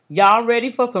Y'all ready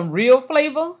for some real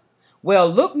flavor? Well,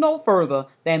 look no further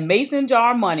than Mason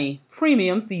Jar Money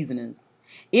Premium Seasonings.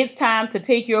 It's time to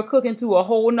take your cooking to a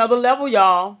whole nother level,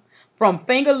 y'all. From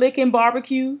finger-licking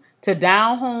barbecue to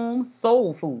down-home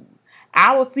soul food,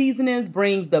 our seasonings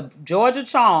brings the Georgia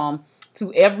charm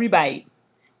to every bite.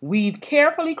 We've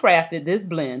carefully crafted this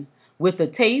blend with the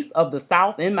taste of the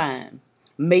South in mind.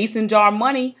 Mason Jar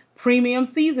Money Premium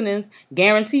Seasonings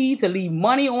guaranteed to leave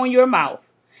money on your mouth.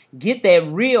 Get that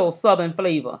real Southern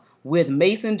flavor with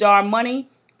Mason Jar Money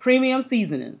Premium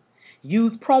Seasoning.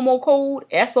 Use promo code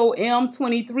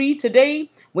SOM23 today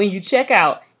when you check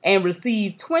out and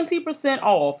receive 20%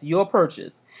 off your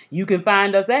purchase. You can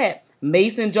find us at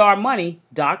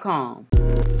masonjarmoney.com.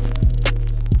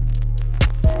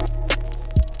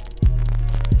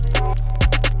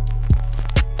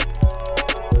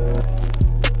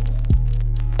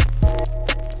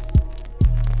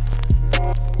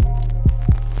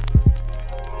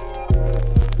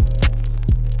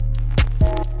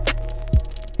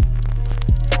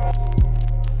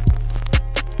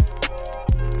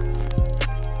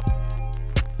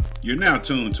 You're now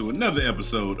tuned to another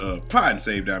episode of Poddin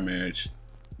Saved Our Marriage.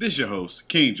 This is your host,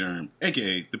 King Germ,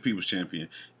 a.k.a. the People's Champion,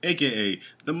 a.k.a.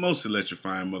 the most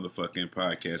electrifying motherfucking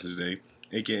podcaster today,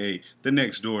 a.k.a. the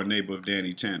next door neighbor of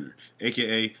Danny Tanner,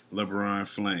 a.k.a. LeBron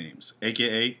Flames,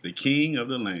 a.k.a. the King of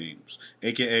the Lames,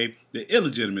 a.k.a. the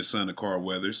illegitimate son of Carl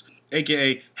Weathers,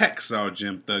 a.k.a. Hacksaw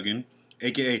Jim Thuggin,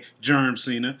 a.k.a. Germ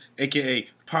Cena, a.k.a.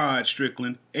 Pod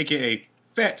Strickland, a.k.a.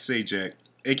 Fat Sajak,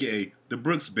 a.k.a. the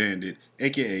Brooks Bandit,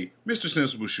 a.k.a. Mr.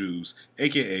 Sensible Shoes,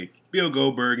 a.k.a. Bill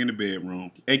Goldberg in the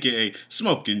bedroom, a.k.a.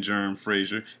 Smoking Germ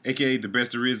Frazier, a.k.a. the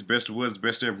best there is, best there was,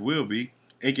 best there ever will be,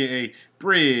 a.k.a.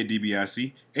 Bread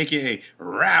DiBiase, a.k.a.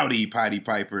 Rowdy Potty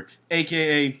Piper,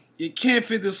 a.k.a. You can't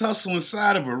fit this hustle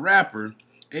inside of a rapper,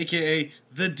 a.k.a.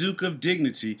 the Duke of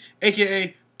Dignity,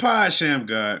 a.k.a. Pod Sham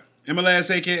God, and my last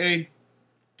a.k.a.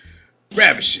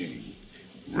 Ravishing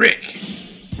Rick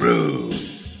Rude.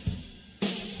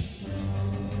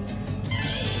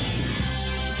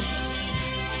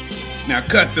 Now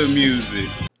cut the music.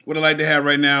 What I'd like to have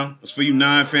right now is for you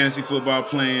non-fantasy football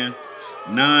playing,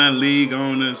 non-league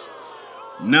owners,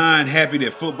 non-happy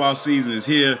that football season is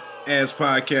here as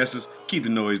podcasters. Keep the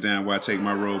noise down while I take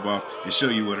my robe off and show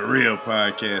you what a real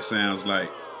podcast sounds like.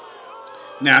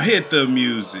 Now hit the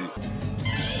music.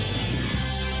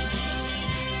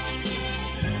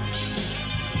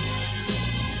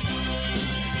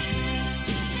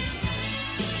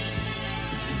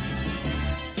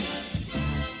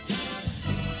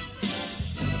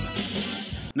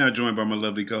 Now joined by my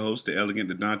lovely co-host, the elegant,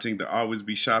 the daunting, the always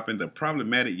be shopping, the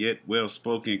problematic yet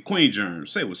well-spoken Queen Germ.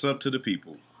 Say what's up to the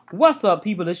people. What's up,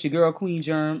 people? It's your girl, Queen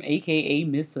Germ, a.k.a.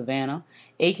 Miss Savannah,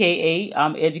 a.k.a.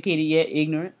 I'm educated yet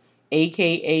ignorant,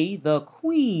 a.k.a. the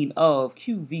Queen of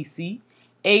QVC,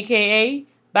 a.k.a.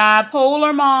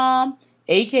 Bipolar Mom,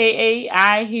 a.k.a.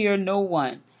 I hear no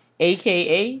one,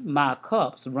 a.k.a. my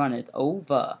cups runneth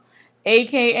over,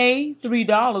 a.k.a.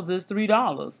 $3 is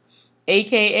 $3,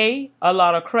 a.k.a. a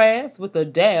lot of crass with a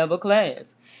dab of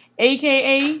class,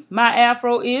 a.k.a. my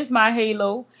afro is my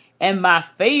halo, and my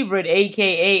favorite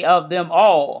a.k.a. of them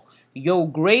all, your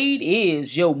grade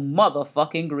is your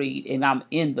motherfucking grade, and I'm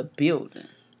in the building.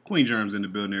 Queen Germ's in the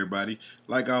building, everybody.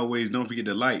 Like always, don't forget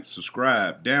to like,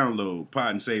 subscribe, download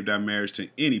Poddin Saved Our Marriage to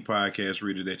any podcast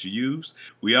reader that you use.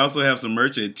 We also have some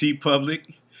merch at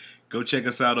TeePublic. Go check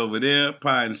us out over there,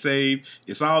 Poddin Save.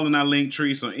 It's all in our link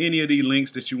tree, so any of these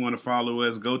links that you want to follow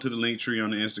us, go to the link tree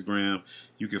on the Instagram.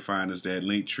 You can find us at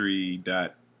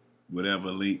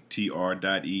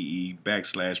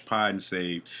linktr.ee/Poddin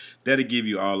Save. That'll give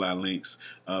you all our links.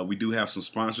 We do have some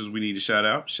sponsors we need to shout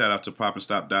out. Shout out to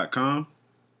popandstop.com.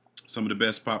 Some of the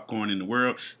best popcorn in the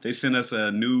world. They sent us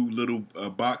a new little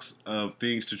box of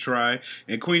things to try.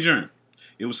 And Queen Germ,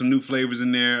 it was some new flavors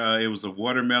in there. It was a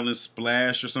watermelon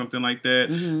splash or something like that.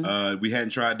 Mm-hmm. We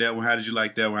hadn't tried that one. How did you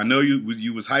like that one? I know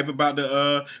you was hype about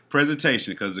the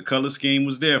presentation because the color scheme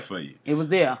was there for you. It was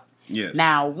there. Yes.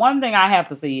 Now, one thing I have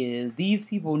to say is these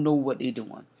people know what they're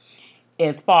doing.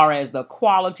 As far as the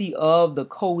quality of the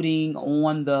coating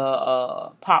on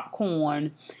the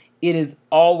popcorn, it is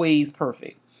always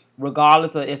perfect.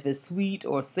 Regardless of if it's sweet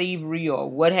or savory or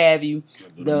what have you.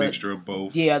 The mixture of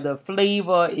both. Yeah, the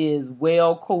flavor is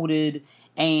well coated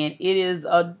and it is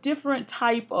a different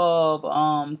type of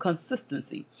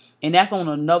consistency. And that's on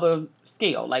another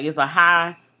scale. Like it's a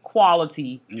high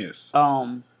quality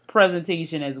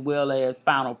presentation as well as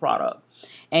final product.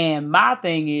 And my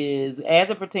thing is,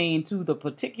 as it pertains to the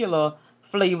particular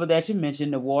flavor that you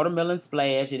mentioned, the watermelon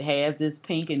splash, it has this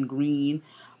pink and green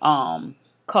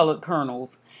colored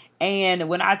kernels. And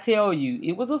when I tell you,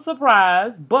 it was a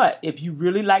surprise, but if you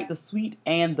really like the sweet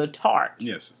and the tart,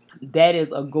 yes, that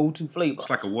is a go-to flavor. it's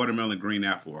like a watermelon green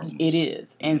apple almost. It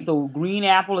is. And so green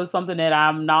apple is something that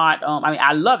I'm not,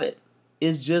 I love it.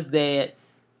 It's just that...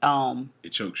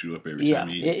 it chokes you up every time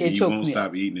you eat it. It you chokes won't me stop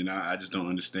up. eating it. I just don't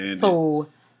understand it. So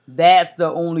that's the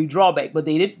only drawback. But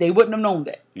they wouldn't have known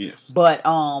that. Yes. But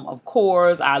of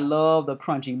course, I love the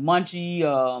crunchy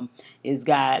munchie. It's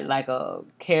got like a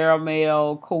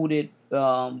caramel coated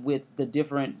with the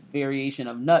different variation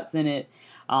of nuts in it.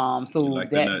 So you like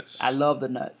that the nuts. I love the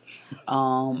nuts.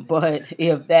 But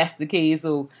if that's the case,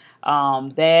 so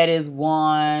that is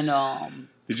one.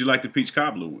 Did you like the peach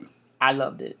cobbler one? I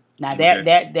loved it. Now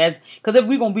Okay. that's because if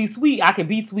we're gonna be sweet, I can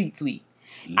be sweet.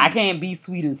 I can't be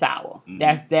sweet and sour.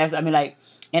 That's I mean, like,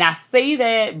 and I say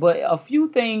that, but a few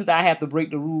things I have to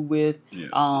break the rule with. Yes.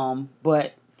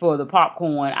 But for the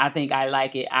popcorn, I think I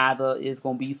like it either it's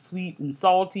gonna be sweet and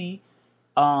salty,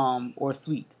 or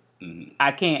sweet. I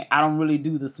don't really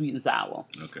do the sweet and sour.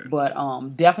 Okay. But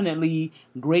definitely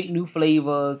great new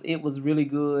flavors. It was really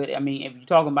good. I mean, if you're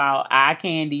talking about eye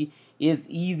candy, it's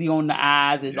easy on the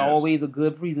eyes. It's always a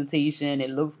good presentation. It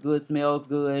looks good, smells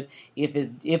good. If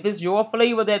it's your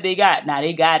flavor that they got, now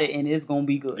they got it and it's gonna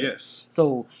be good. Yes.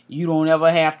 So you don't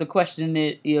ever have to question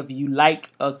it if you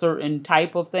like a certain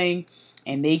type of thing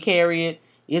and they carry it,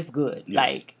 it's good. Yeah.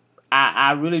 Like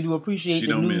I really do appreciate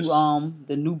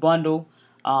the new bundle.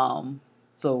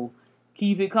 So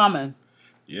keep it coming.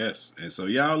 Yes. And so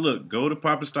y'all look, go to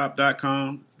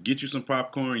popandstop.com, get you some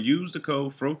popcorn, use the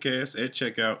code FROCAST at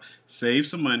checkout, save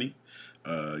some money.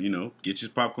 Get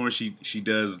your popcorn. She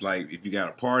does, like, if you got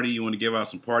a party, you want to give out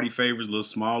some party favors, a little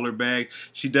smaller bag,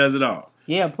 she does it all.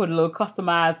 Yeah, put a little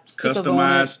customized stickers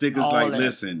on it. Stickers, like,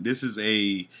 listen, this is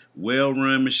a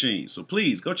well-run machine. So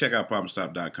please, go check out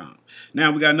popandstop.com.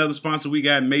 Now, we got another sponsor. We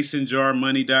got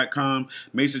masonjarmoney.com.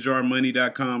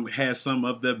 Masonjarmoney.com has some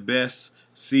of the best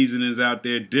seasonings out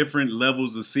there. Different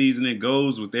levels of seasoning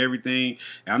goes with everything.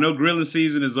 I know grilling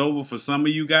season is over for some of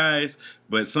you guys,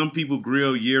 but some people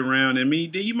grill year-round. I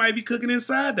mean, you might be cooking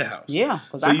inside the house. Yeah.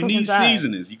 So you need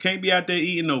seasonings. You can't be out there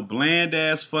eating no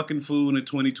bland-ass fucking food in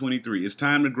 2023. It's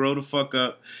time to grow the fuck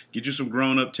up. Get you some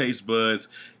grown-up taste buds.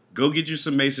 Go get you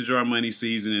some Mason Jar Money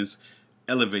seasonings.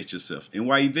 Elevate yourself. And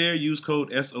while you're there, use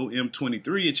code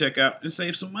SOM23 at checkout and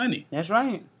save some money. That's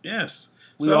right. Yes.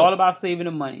 We're all about saving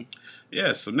the money.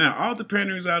 Yes. So now, all the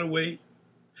panderings out of the way,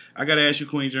 I got to ask you,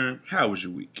 Queen Germ, how was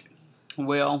your week?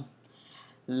 Well,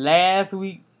 last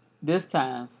week, this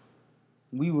time,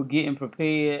 we were getting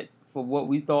prepared for what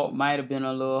we thought might have been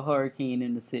a little hurricane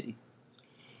in the city.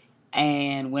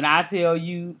 And when I tell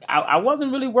you, I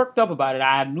wasn't really worked up about it.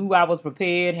 I knew I was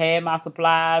prepared, had my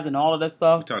supplies and all of that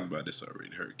stuff. We talked about this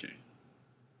already, hurricane.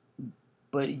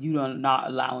 But you are not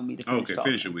allowing me to finish talking.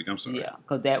 Finish your week. I'm sorry. Yeah,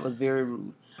 because that was very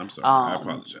rude. I'm sorry. I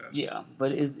apologize. Yeah,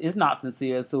 but it's not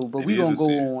sincere. So, but we're going to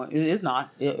go on. It's not.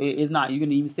 It's not. You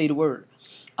can even say the word.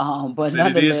 But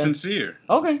nonetheless, it is sincere.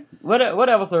 Okay,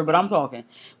 whatever, sir. But I'm talking.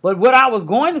 But what I was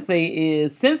going to say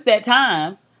is, since that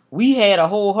time, we had a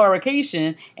whole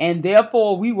hurricane, and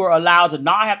therefore we were allowed to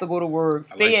not have to go to work,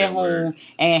 stay at home,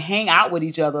 and hang out with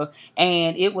each other.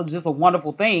 And it was just a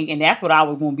wonderful thing. And that's what I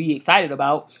was going to be excited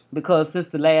about, because since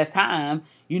the last time,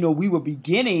 we were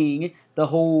beginning the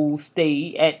whole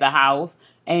stay at the house.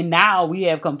 And now we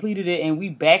have completed it, and we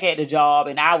back at the job.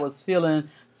 And I was feeling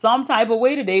some type of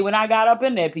way today when I got up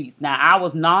in that piece. Now, I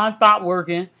was nonstop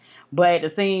working, but at the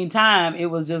same time, it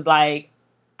was just like,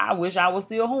 I wish I was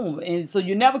still home. And so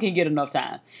you never can get enough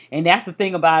time. And that's the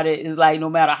thing about it, is like, no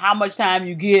matter how much time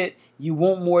you get, you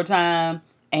want more time.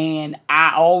 And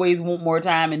I always want more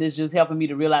time. And it's just helping me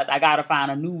to realize I got to find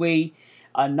a new way,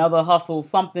 another hustle,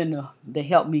 something to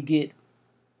help me get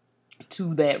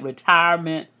to that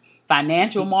retirement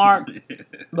financial mark,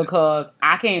 because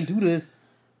I can't do this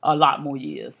a lot more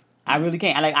years. I really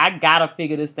can't. I got to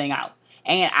figure this thing out.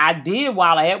 And I did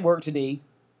while I at work today.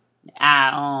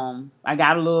 I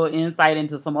got a little insight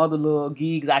into some other little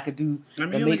gigs I could do. I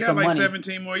mean, you only got like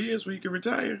 17 more years where you can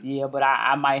retire. Yeah, but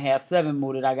I might have 7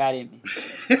 more that I got in me.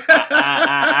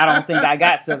 I don't think I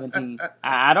got 17.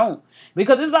 I don't,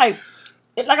 because it's like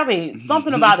I say,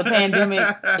 something about the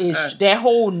pandemic is that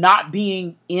whole not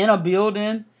being in a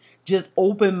building just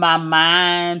opened my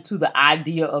mind to the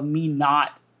idea of me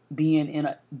not being in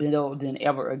a building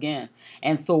ever again.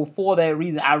 And so for that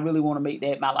reason, I really want to make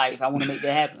that my life. I want to make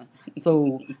that happen.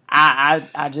 So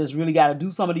I just really got to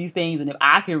do some of these things. And if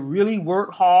I can really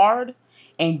work hard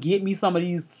and get me some of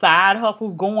these side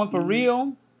hustles going for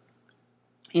real,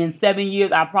 in 7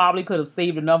 years, I probably could have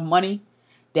saved enough money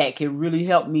that could really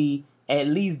help me at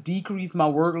least decrease my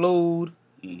workload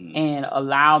and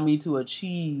allow me to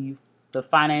achieve the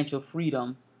financial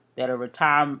freedom that a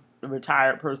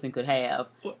retired person could have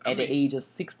at the age of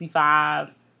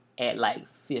 65 at like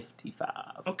 55.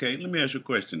 Okay, let me ask you a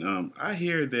question. I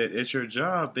hear that at your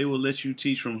job they will let you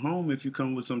teach from home if you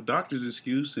come with some doctor's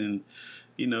excuse, and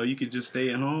you could just stay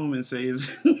at home and say it's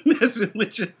messing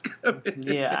with you.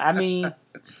 Yeah, I mean,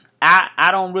 I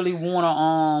don't really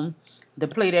want to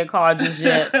play that card just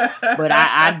yet, but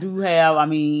I do have. I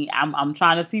mean, I'm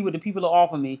trying to see what the people are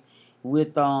offering me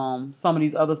with some of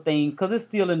these other things because it's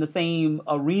still in the same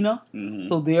arena.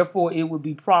 So therefore, it would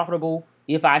be profitable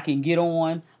if I can get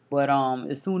on. But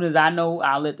as soon as I know,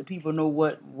 I'll let the people know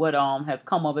what has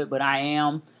come of it. But I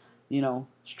am,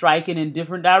 striking in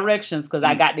different directions because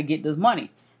I got to get this money.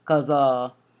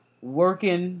 Because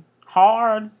working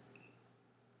hard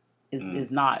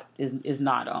is not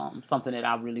something that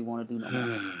I really want to do no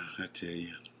more. I tell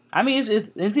you. I mean,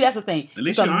 and see, that's the thing. At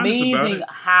least it's you're amazing amazing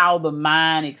how the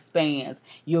mind expands.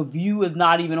 Your view is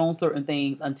not even on certain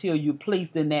things until you're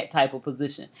placed in that type of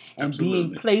position. And Absolutely.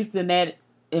 being placed in that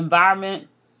environment,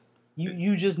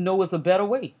 you just know it's a better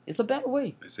way. It's a better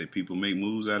way. They say people make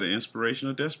moves out of inspiration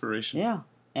or desperation. Yeah,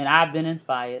 and I've been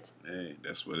inspired. Hey,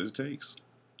 that's what it takes.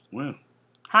 Well.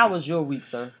 How was your week,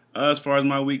 sir? As far as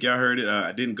my week, y'all heard it.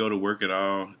 I didn't go to work at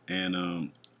all,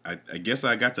 and I guess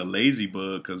I got the lazy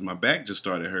bug because my back just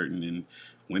started hurting, and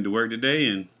went to work today,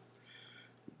 and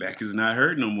back is not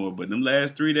hurting no more. But them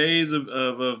last 3 days of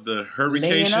the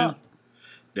hurricane,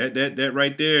 that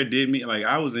right there did me like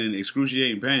I was in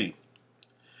excruciating pain,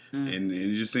 and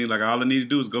it just seemed like all I needed to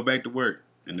do was go back to work,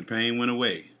 and the pain went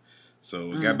away.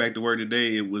 So I got back to work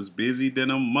today. It was busy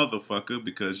than a motherfucker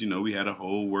because, we had a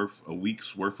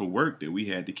week's worth of work that we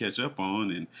had to catch up on.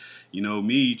 And,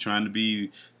 me trying to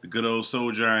be the good old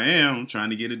soldier I am, trying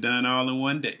to get it done all in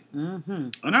one day.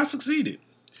 And I succeeded.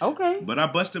 Okay. But I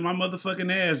busted my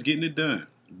motherfucking ass getting it done.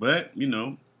 But,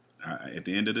 at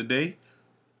the end of the day,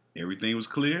 everything was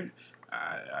clear.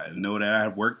 I know that I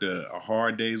worked a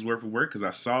hard day's worth of work because I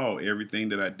saw everything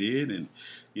that I did, and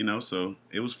so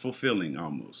it was fulfilling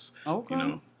almost.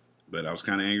 Okay. But I was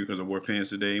kind of angry because I wore pants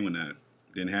today when I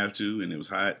didn't have to, and it was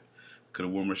hot. Could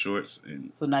have worn my shorts.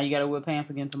 And so now you got to wear pants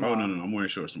again tomorrow. Oh no, I'm wearing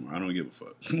shorts tomorrow. I don't give a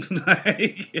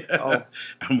fuck.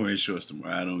 I'm wearing shorts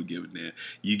tomorrow. I don't give a damn.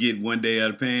 You get one day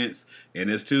out of pants, and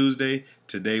it's Tuesday.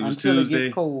 Today was Tuesday. Until it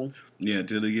gets cold. Yeah,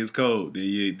 until it gets cold. Then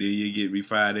you get me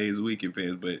 5 days a week in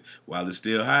pants. But while it's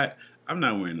still hot, I'm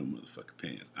not wearing no motherfucking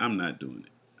pants. I'm not doing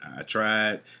it. I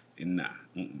tried, and nah.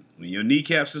 When your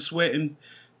kneecaps are sweating,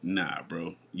 nah,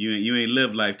 bro. You ain't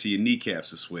live life till your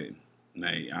kneecaps are sweating.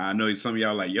 Like, I know some of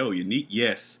y'all like, yo,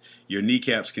 yes, your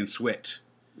kneecaps can sweat.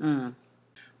 But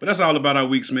that's all about our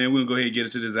weeks, man. We're going to go ahead and get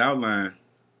into this outline.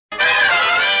 And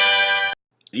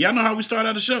y'all know how we start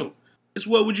out the show. It's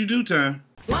What Would You Do time.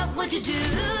 What would you do?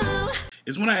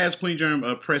 It's when I ask Queen Germ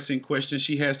a pressing question.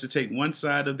 She has to take one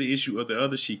side of the issue or the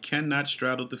other. She cannot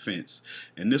straddle the fence.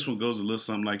 And this one goes a little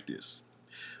something like this.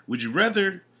 Would you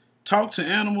rather talk to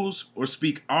animals or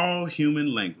speak all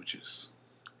human languages?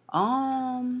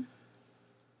 I'm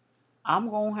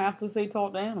going to have to say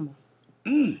talk to animals.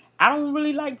 I don't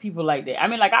really like people like that. I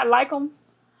mean, like, I like them,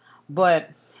 but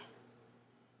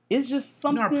it's just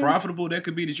something. You know how profitable that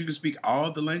could be that you can speak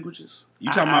all the languages?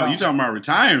 You talking about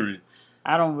retiring?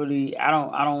 I don't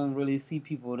really see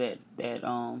people that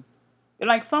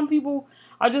like, some people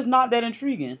are just not that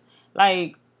intriguing.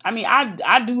 Like, I mean,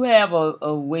 I do have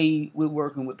a way with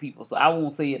working with people, so I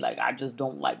won't say it like I just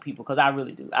don't like people, because I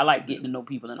really do. I like getting to know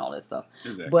people and all that stuff.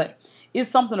 Exactly. But it's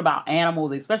something about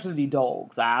animals, especially the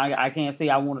dogs. I can't say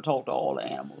I want to talk to all the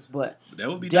animals, but that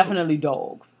would be definitely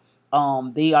dogs.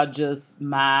 They are just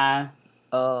my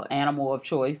animal of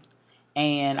choice.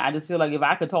 And I just feel like if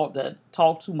I could talk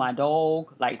to my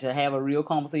dog, like to have a real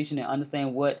conversation and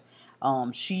understand what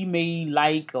she may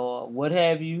like or what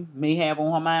have you, may have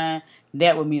on her mind,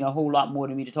 that would mean a whole lot more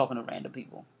to me to talking to random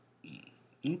people.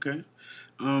 Okay.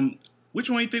 Which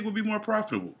one you think would be more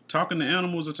profitable? Talking to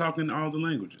animals or talking all the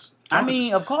languages? I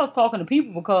mean, of course, talking to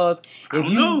people, because I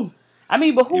don't know. I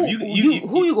mean, but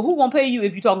who gonna pay you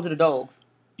if you're talking to the dogs?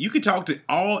 You can talk to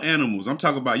all animals. I'm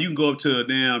talking about you can go up to a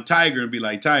damn tiger and be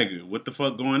like, Tiger, what the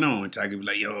fuck going on? And Tiger be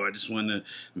like, yo,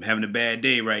 I'm having a bad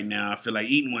day right now. I feel like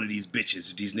eating one of these bitches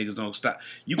if these niggas don't stop.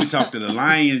 You can talk to the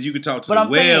lions. You can talk to the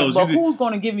whales. But who's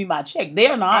going to give me my check?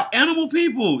 They're not. Animal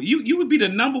people. You would be the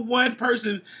number one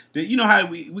person that, you know how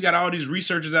we got all these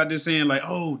researchers out there saying like,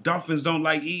 oh, dolphins don't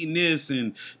like eating this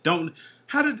and don't.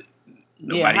 How did...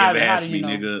 Nobody ever asked me,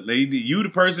 nigga. Like, you the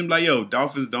person like, yo,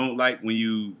 dolphins don't like when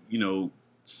you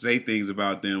say things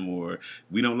about them, or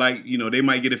we don't like, they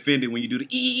might get offended when you do the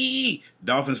ee.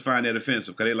 Dolphins find that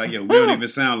offensive because they're like, yo, we don't even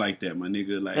sound like that, my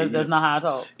nigga. Like that's not how I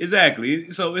talk. Exactly.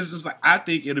 So it's just like, I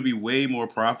think it'll be way more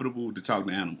profitable to talk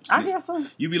to animals. I guess so.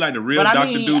 You'd be like the real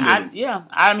Dr. Doolittle.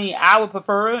 I would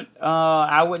prefer it.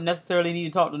 I wouldn't necessarily need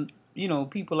to talk to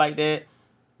people like that,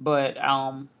 but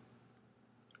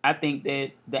I think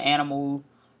that the animal.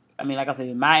 I mean, like I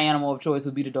said, my animal of choice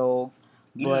would be the dogs,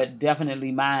 but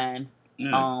definitely mine.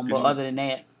 Yeah, but other than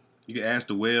that, you can ask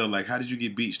the whale, like, how did you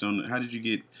get beached how did you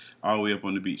get all the way up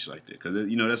on the beach like that? Because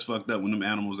that's fucked up when them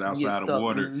animals outside of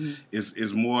water. Mm-hmm.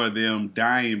 It's more of them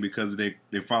dying because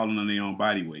they're falling on their own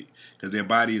body weight, because their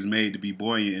body is made to be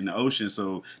buoyant in the ocean,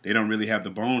 so they don't really have the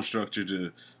bone structure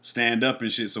to stand up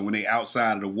and shit. So when they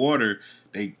outside of the water,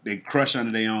 they crush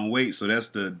under their own weight. So that's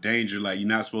the danger. Like, you're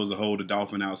not supposed to hold a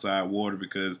dolphin outside water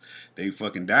because they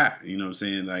fucking die. You know what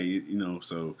I'm saying? Like,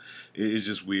 so it's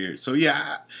just weird. So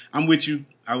yeah, I'm with you.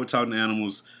 I would talk to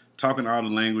animals. Talking all the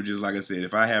languages, like I said,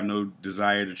 if I have no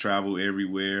desire to travel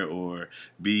everywhere or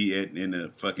be in a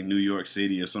fucking New York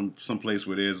City or some place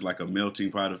where there's like a melting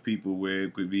pot of people where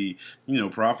it could be,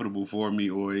 profitable for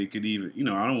me, or it could even,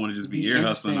 I don't want to just be ear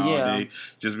hustling all day.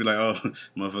 Just be like, oh,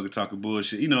 motherfucker talking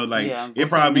bullshit. It'd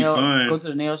probably be fun. Go to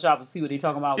the nail shop and see what they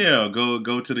talking about. Yeah,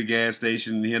 go to the gas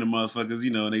station and hear the motherfuckers,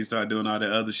 and they start doing all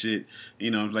that other shit.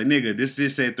 It's like, nigga, this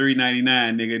just said $3.99,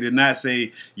 nigga. It did not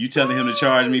say you telling him to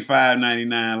charge me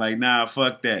 $5.99. Like, nah,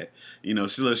 fuck that.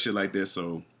 Little shit like that.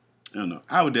 So, I don't know.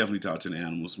 I would definitely talk to the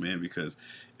animals, man, because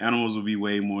animals would be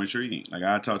way more intriguing. Like,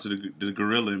 I'd talk to the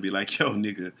gorilla and be like, yo,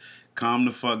 nigga, calm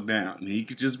the fuck down. And he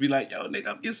could just be like, yo, nigga,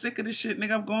 I'm getting sick of this shit,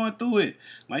 nigga. I'm going through it.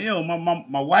 Like, yo,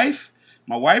 my wife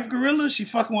gorilla, she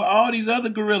fucking with all these other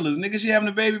gorillas. Nigga, she having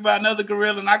a baby by another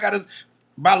gorilla, and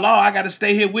by law, I gotta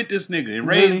stay here with this nigga and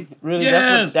raise. Really?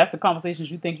 Yes. That's the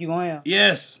conversations you think you're gonna have?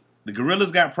 Yes. The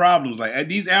gorillas got problems. Like,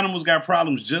 these animals got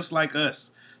problems just like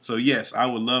us. So, yes, I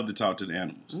would love to talk to the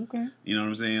animals. Okay. You know what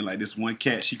I'm saying? Like, this one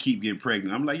cat, she keep getting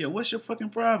pregnant. I'm like, yo, what's your fucking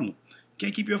problem?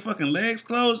 Can't keep your fucking legs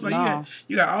closed? Like, no.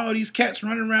 you got all these cats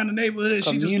running around the neighborhood.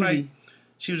 Community.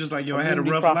 She was just like, yo, I had a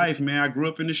rough life, man. I grew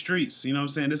up in the streets. You know what I'm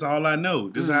saying? This is all I know.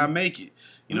 This is how I make it.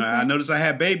 I noticed I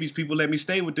had babies. People let me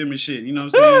stay with them and shit. You know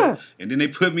what I'm saying? And then they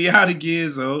put me out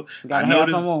again. So I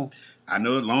noticed. I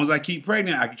know as long as I keep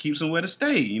pregnant, I can keep somewhere to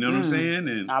stay. You know what I'm saying?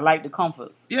 And I like the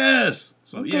comforts. Yes.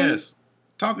 So, yes.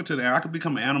 Talking to them, I could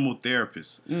become an animal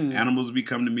therapist. Animals would be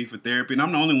coming to me for therapy, and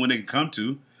I'm the only one they can come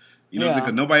to. You know what I'm saying?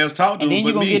 Because nobody else talk to them but me. And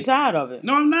then you're going to get tired of it.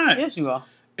 No, I'm not. Yes, you are.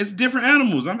 It's different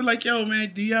animals. I'm be like, yo,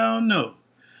 man, do y'all know?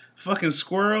 Fucking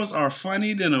squirrels are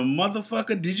funny than a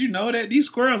motherfucker. Did you know that? These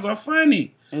squirrels are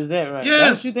funny. Is that right? Yes.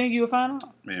 That's what you think you would find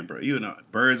out? Man, bro,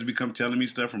 birds become telling me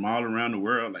stuff from all around the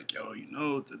world. Like, yo,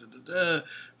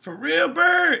 for real,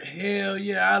 bird? Hell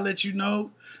yeah, I'll let you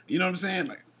know. You know what I'm saying?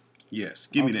 Like, yes,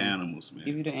 give me the animals, man.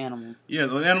 Give you the animals. Yeah,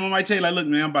 the animal might tell you, like, look,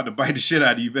 man, I'm about to bite the shit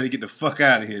out of you. You better get the fuck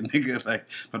out of here, nigga. Like,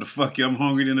 about to fuck you, I'm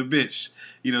hungry than a bitch.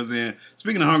 You know what I'm saying?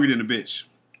 Speaking of hungry than a bitch,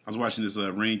 I was watching this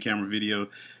Ring camera video.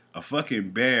 A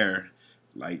fucking bear,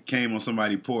 like, came on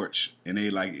somebody's porch, and they,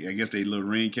 like, I guess their little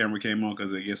Ring camera came on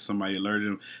because I guess somebody alerted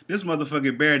them. This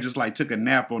motherfucking bear just, like, took a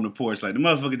nap on the porch. Like, the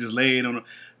motherfucker just laid on the...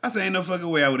 I said, ain't no fucking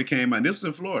way I would have came out. This was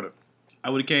in Florida. I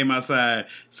would have came outside,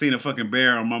 seen a fucking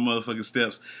bear on my motherfucking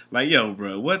steps. Like, yo,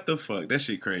 bro, what the fuck? That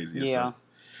shit crazy. Yeah.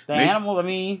 The animal, I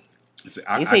mean,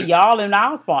 they said y'all in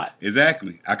our spot.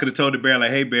 Exactly. I could have told the bear,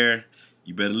 like, hey, bear,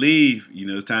 you better leave.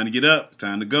 It's time to get up. It's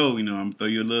time to go. I'm going to throw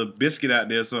you a little biscuit out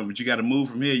there or something, but you got to move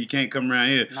from here. You can't come around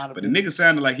here. But the nigga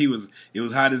sounded like it was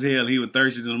hot as hell. He was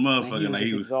thirsty than a motherfucker.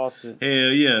 He was exhausted.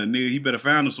 Hell yeah, nigga. He better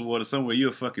find him some water somewhere. You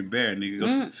a fucking bear,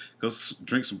 nigga. Go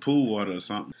drink some pool water or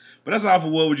something. But that's all for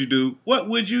what would you do. What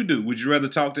would you do? Would you rather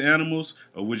talk to animals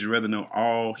or would you rather know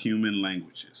all human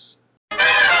languages?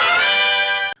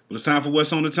 Well, it's time for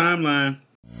What's on the Timeline.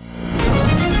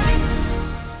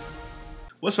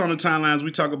 What's on the timelines? We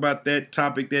talk about that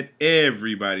topic that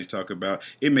everybody's talking about.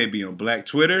 It may be on Black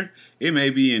Twitter. It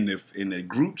may be in the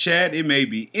group chat. It may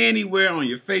be anywhere on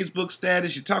your Facebook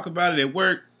status. You talk about it at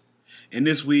work. And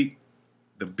this week,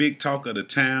 the big talk of the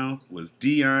town was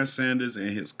Deion Sanders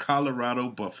and his Colorado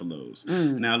Buffaloes.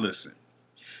 Now listen.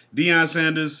 Deion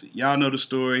Sanders, y'all know the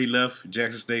story. He left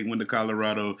Jackson State, went to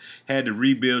Colorado, had to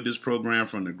rebuild this program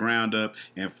from the ground up.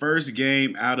 And first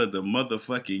game out of the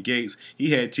motherfucking gates,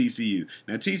 he had TCU.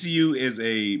 Now, TCU is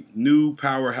a new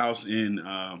powerhouse in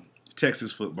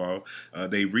Texas football.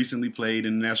 They recently played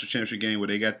in the national championship game where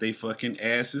they got their fucking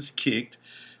asses kicked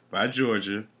by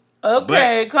Georgia.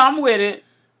 Okay, come with it.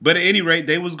 But at any rate,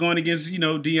 they was going against,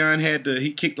 Deion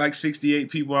he kicked like 68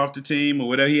 people off the team or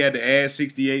whatever. He had to add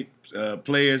 68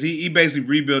 players. He basically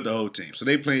rebuilt the whole team. So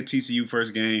they played TCU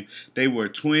first game. They were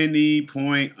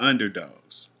 20-point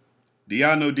underdogs. Do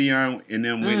y'all know Deion and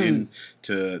them went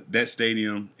into that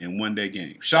stadium and won that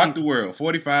game? Shocked the world,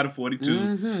 45-42.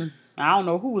 Mm-hmm. I don't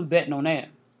know who was betting on that.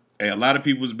 Hey, a lot of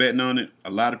people was betting on it.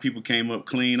 A lot of people came up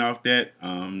clean off that.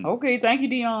 Okay, thank you,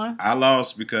 Deion. I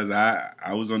lost because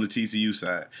I was on the TCU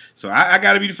side. So I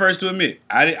got to be the first to admit,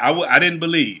 I didn't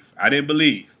believe. I didn't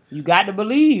believe. You got to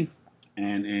believe.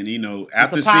 And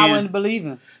after it's a power seeing in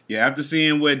believing. Yeah, after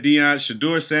seeing what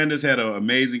Shedeur Sanders had an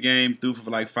amazing game, threw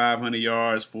for like 500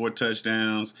 yards, 4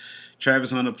 touchdowns.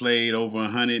 Travis Hunter played over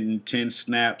 110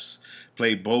 snaps,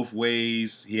 played both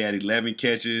ways. He had 11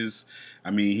 catches.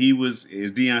 I mean, he was,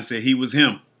 as Deion said, he was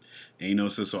him.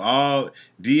 And, so all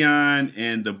Deion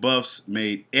and the Buffs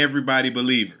made everybody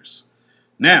believers.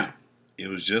 Now, it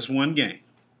was just one game.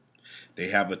 They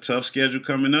have a tough schedule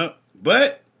coming up,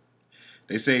 but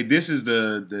they say this is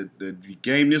the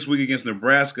game this week against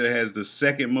Nebraska has the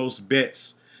second most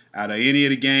bets out of any of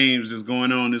the games that's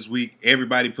going on this week.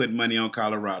 Everybody putting money on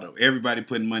Colorado.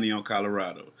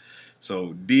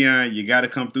 So, Deion, you got to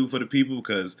come through for the people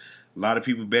because a lot of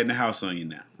people betting the house on you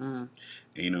now. Mm-hmm.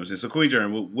 And, so Queen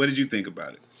Jeremy, what did you think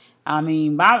about it? I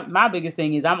mean, my biggest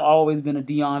thing is I've always been a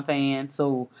Deion fan.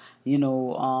 So,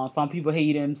 some people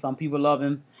hate him, some people love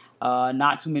him.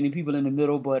 Not too many people in the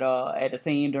middle, but at the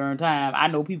same darn time, I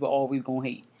know people always gonna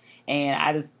hate. And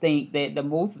I just think that the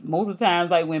most of the times,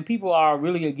 like when people are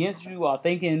really against you or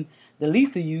thinking the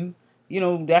least of you,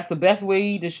 that's the best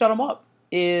way to shut them up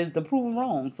is to prove them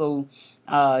wrong. So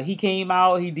he came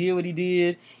out, he did what he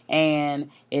did, and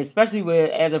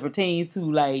especially as it pertains to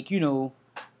like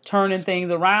turning things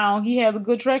around, he has a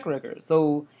good track record.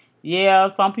 So yeah,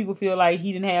 some people feel like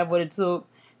he didn't have what it took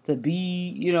to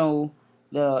be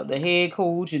the head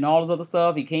coach and all this other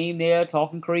stuff. He came there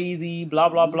talking crazy, blah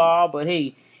blah blah. But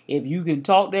hey, if you can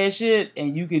talk that shit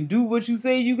and you can do what you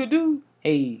say you could do,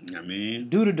 hey, I mean,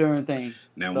 do the darn thing.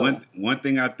 Now, one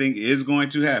thing I think is going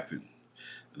to happen.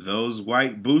 Those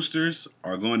white boosters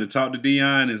are going to talk to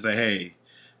Deion and say, hey,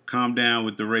 calm down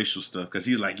with the racial stuff. Because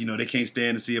he's like, they can't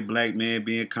stand to see a black man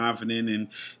being confident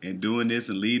and doing this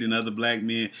and leading other black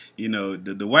men.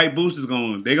 The white boosters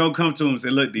they're going to come to him and say,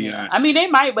 look, Deion. Yeah. I mean, they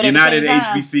might, but you're not at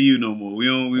time, HBCU no more.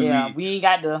 We ain't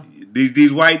got the...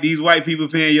 These white people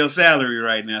paying your salary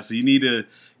right now. So you need to...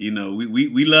 we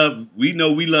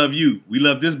know we love you. We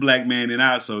love this black man and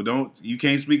out. So you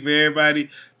can't speak for everybody.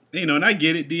 And I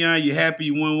get it, Deion. You happy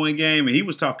you won one game, and he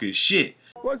was talking shit.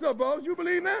 What's up, boss? You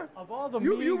believe that? Of all the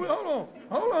hold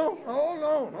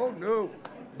on. Oh no.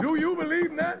 Do you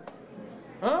believe that?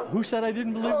 Huh? Who said I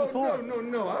didn't believe before?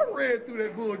 No. I read through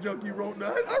that bull junk you wrote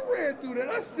down. I read through that.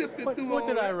 I sifted through all What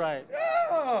did I write?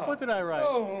 Yeah. What did I write?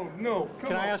 Oh no.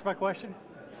 Can I ask my question?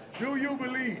 Do you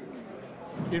believe?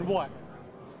 In what?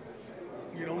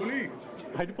 You don't believe.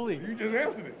 I do believe. You just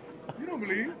answered it. You don't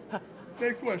believe.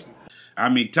 Next question. I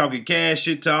mean, talking cash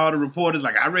shit to all the reporters.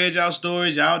 Like, I read y'all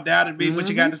stories. Y'all doubted me. What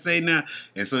you got to say now?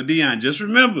 And so, Deion, just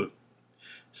remember,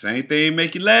 same thing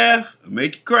make you laugh or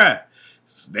make you cry.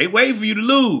 They wait for you to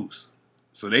lose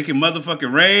so they can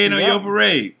motherfucking rain on your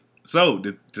parade. So,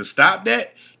 to stop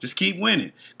that, just keep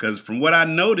winning. Because from what I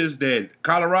noticed, that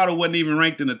Colorado wasn't even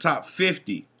ranked in the top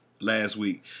 50 last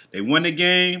week. They won the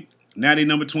game. Now they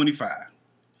number 25.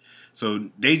 So,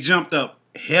 they jumped up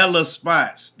hella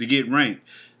spots to get ranked.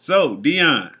 So,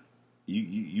 Deion,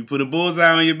 you put a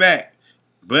bullseye on your back.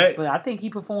 But I think he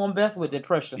performed best with the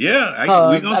pressure.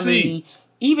 Yeah, we're going to see. Mean,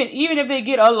 even if they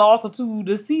get a loss or two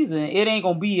this season, it ain't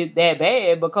going to be that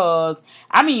bad because,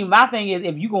 my thing is,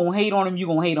 if you going to hate on him, you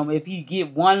going to hate him. If he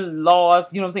get one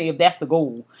loss, you know what I'm saying, if that's the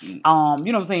goal. You know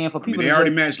what I'm saying, for people they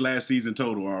already matched last season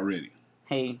total already.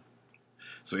 Hey.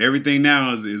 So everything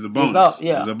now is a bonus. It's up,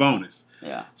 yeah. It's a bonus.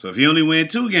 Yeah. So if he only win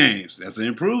 2 games, that's an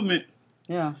improvement.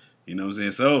 Yeah. You know what I'm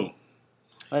saying? So.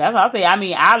 But that's what I say.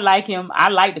 I like him. I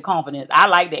like the confidence. I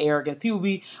like the arrogance. People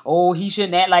be, he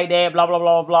shouldn't act like that, blah, blah,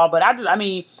 blah, blah. But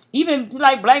even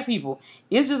like black people,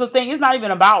 it's just a thing. It's not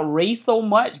even about race so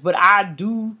much, but I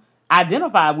do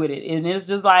identify with it. And it's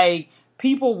just like,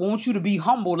 people want you to be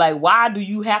humble. Like, why do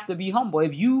you have to be humble?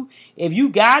 If you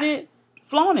got it,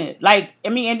 flaunt it. Like,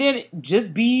 and then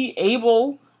just be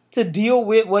able to deal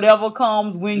with whatever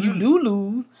comes when you do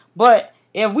lose. But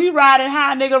if we riding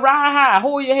high, nigga, ride high.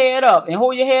 Hold your head up. And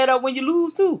hold your head up when you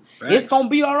lose, too. Thanks. It's going to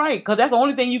be all right. Because that's the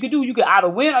only thing you can do. You can either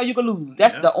win or you can lose.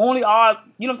 That's the only odds,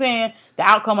 you know what I'm saying, the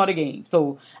outcome of the game.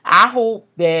 So I hope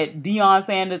that Deion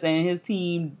Sanders and his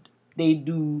team, they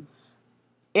do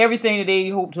everything that they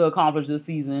hope to accomplish this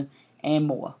season and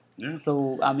more. Yeah.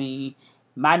 So, I mean,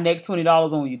 my next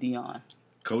 $20 on you, Dion.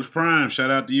 Coach Prime, shout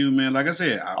out to you, man. Like I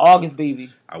said, August,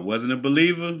 baby. I wasn't a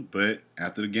believer, but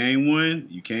after the game one,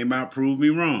 you came out, proved me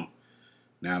wrong.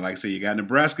 Now, like I said, you got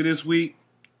Nebraska this week,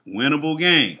 winnable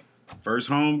game, first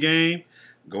home game.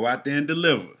 Go out there and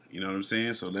deliver. You know what I'm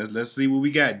saying? So let's see what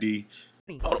we got, D.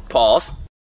 Pause.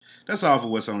 That's all for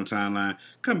what's on the timeline.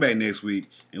 Come back next week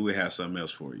and we'll have something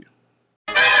else for you.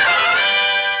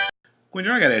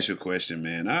 Quindra, I gotta ask you a question,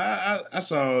 man. I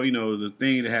saw, the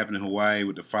thing that happened in Hawaii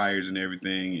with the fires and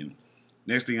everything, and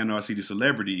next thing I know, I see the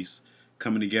celebrities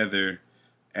coming together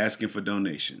asking for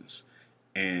donations.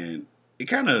 And it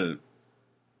kind of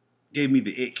gave me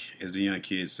the ick, as the young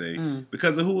kids say,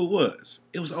 because of who it was.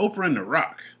 It was Oprah and The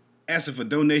Rock asking for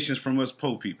donations from us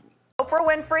poor people. Oprah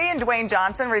Winfrey and Dwayne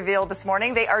Johnson revealed this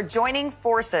morning they are joining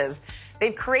forces.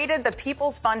 They've created the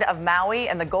People's Fund of Maui,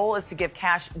 and the goal is to give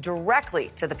cash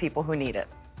directly to the people who need it.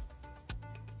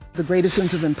 The greatest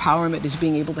sense of empowerment is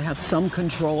being able to have some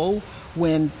control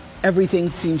when everything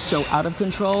seems so out of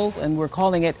control. And we're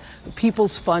calling it the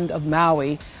People's Fund of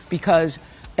Maui because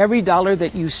every dollar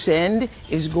that you send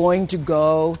is going to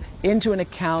go into an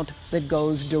account that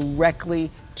goes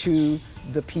directly to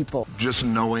the people. Just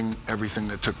knowing everything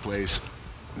that took place,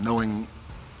 knowing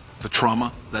the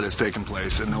trauma that has taken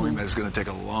place, and knowing that it's going to take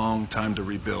a long time to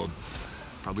rebuild.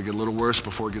 Probably get a little worse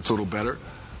before it gets a little better,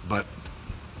 but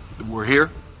we're here,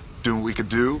 doing what we could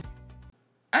do.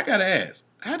 I gotta ask,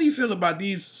 how do you feel about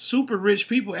these super rich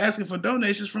people asking for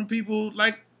donations from people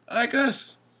like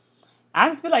us? I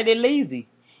just feel like they're lazy.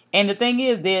 And the thing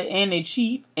is, they're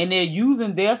cheap, and they're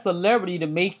using their celebrity to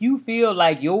make you feel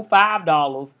like your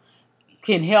 $5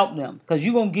 can help them. Because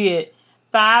you're going to get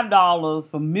 $5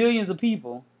 for millions of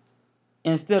people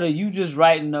instead of you just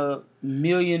writing a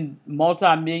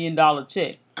multi-million-dollar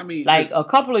check. I mean, like a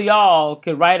couple of y'all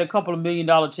could write a couple of $1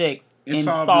 million checks and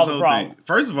solve the problem. Thing.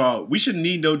 First of all, we shouldn't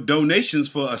need no donations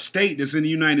for a state that's in the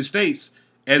United States.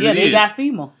 They got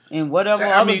FEMA and whatever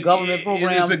government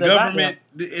programs. It's a government.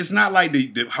 It's not like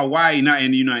the Hawaii not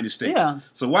in the United States. Yeah.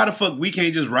 So why the fuck we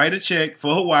can't just write a check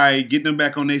for Hawaii, get them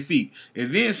back on their feet?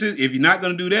 And then if you're not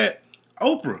going to do that,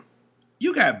 Oprah,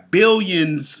 you got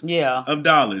billions of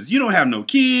dollars. You don't have no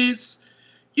kids.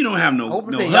 You don't have no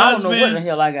Oprah said, husband. y'all don't know what the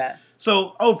hell I got.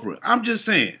 So Oprah, I'm just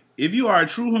saying, if you are a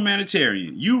true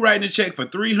humanitarian, you writing a check for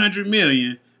 $300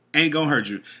 million ain't gonna hurt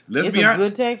you. Let's be honest. It's a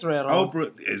good tax write-off.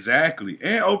 Oprah, exactly.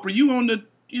 And Oprah, you on the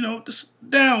the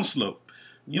down slope.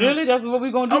 Really? That's what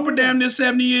we're gonna do? Oprah damn near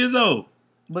 70 years old.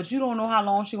 But you don't know how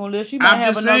long she gonna live. She might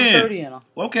have another 30 in her.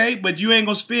 Okay, but you ain't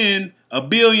gonna spend $1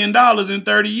 billion in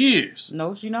 30 years.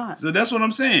 No, she not. So that's what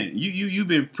I'm saying. You've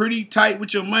been pretty tight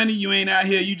with your money. You ain't out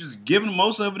here. You just giving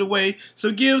most of it away.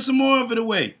 So give some more of it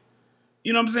away.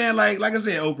 You know what I'm saying? Like I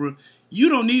said, Oprah, you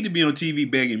don't need to be on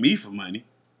TV begging me for money.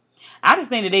 I just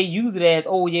think that they use it as,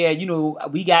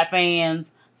 we got fans,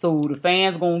 so the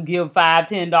fans gonna give $5,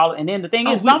 $10, and then the thing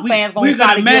is, some fans gonna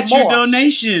try to match give more. your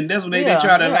donation. That's when they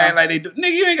try to act like they do.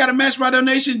 Nigga, you ain't gotta match my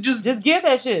donation. Just give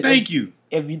that shit. Thank you.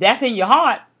 If that's in your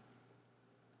heart.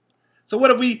 So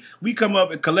what if we come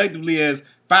up collectively as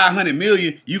 500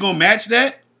 million? You gonna match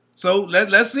that? So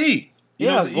let's see. You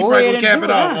probably gonna cap it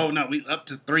off. Oh no, we up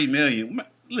to 3 million.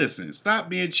 Listen, stop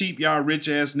being cheap, y'all rich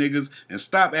ass niggas, and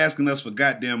stop asking us for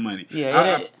goddamn money.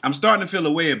 I'm starting to feel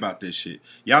a way about this shit.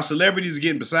 Y'all celebrities are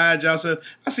getting beside yourself.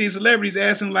 I see celebrities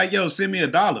asking like, "Yo, send me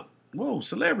 $1." Whoa,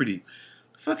 celebrity,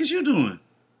 the fuck is you doing?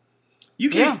 You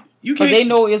can't. You can't. Because they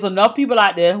know there's enough people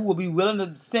out there who will be willing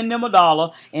to send them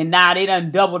 $1, and now they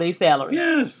done double their salary.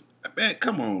 Yes. Man,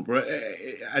 come on, bro.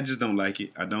 I just don't like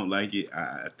it. I don't like it.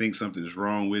 I think something is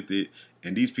wrong with it,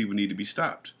 and these people need to be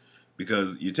stopped.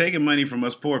 Because you're taking money from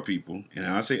us poor people, and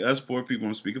I say us poor people,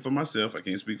 I'm speaking for myself. I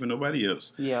can't speak for nobody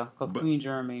else. Yeah, because Queen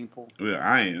Jeremy ain't poor. Well,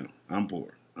 I am. I'm poor.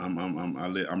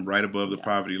 I'm right above the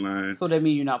poverty line. So that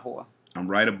means you're not poor. I'm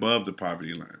right above the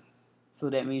poverty line.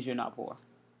 So that means you're not poor.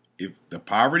 If the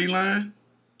poverty line,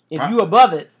 if you're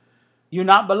above it, you're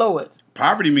not below it.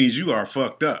 Poverty means you are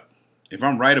fucked up. If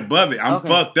I'm right above it, I'm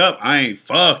fucked up. I ain't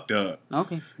fucked up.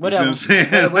 Okay, whatever. You see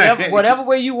what I'm saying? whatever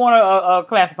way you want to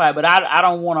classify it, but I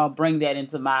don't want to bring that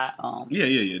into my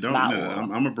Yeah. Don't. No,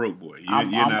 I'm a broke boy.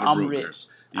 You're not a broke rich. girl. Yes.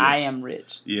 I am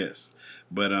rich. Yes,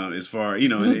 but as far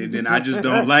then I just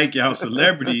don't like y'all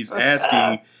celebrities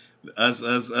asking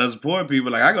us poor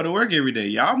people. Like I go to work every day.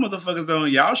 Y'all motherfuckers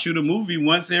y'all shoot a movie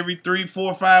once every 3,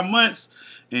 4, 5 months,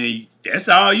 and that's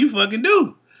all you fucking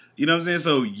do. You know what I'm saying?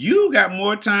 So you got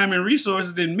more time and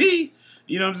resources than me.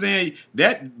 You know what I'm saying?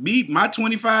 My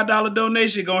 $25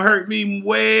 donation gonna hurt me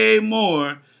way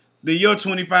more than your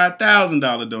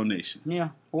 $25,000 donation. Yeah.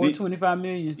 Or $25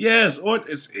 million. Yes, or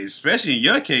especially in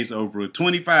your case, Oprah,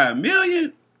 $25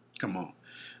 million. Come on.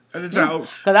 At the time,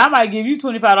 because I might give you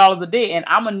 $25 a day, and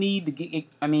I'm gonna need to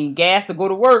get, gas to go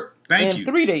to work in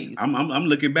 3 days. I'm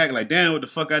looking back like, damn, what the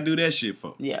fuck I do that shit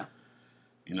for? Yeah,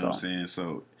 you know what I'm saying.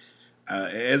 So,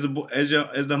 as the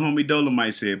homie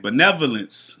Dolomite said,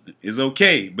 benevolence is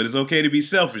okay, but it's okay to be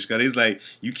selfish. Because it's like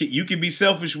you can be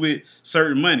selfish with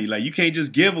certain money. Like you can't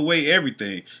just give away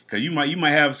everything. Because you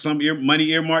might have some money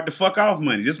earmarked to fuck off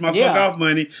money. This is my fuck off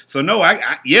money. So no,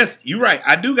 yes, you're right.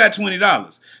 I do got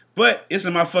 $20. But it's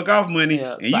in my fuck off money,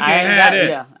 and you can't have that.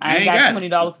 Yeah, I ain't got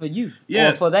 $20 for you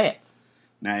or for that.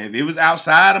 Now, if it was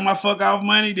outside of my fuck off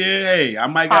money, then hey, I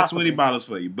might got $20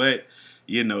 for you. But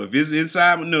if it's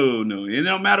inside, no, it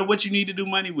don't matter what you need to do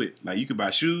money with. Like you can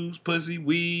buy shoes, pussy,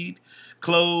 weed,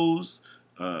 clothes.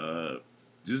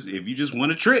 Just if you just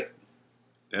want a trick,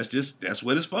 that's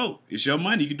what it's for. It's your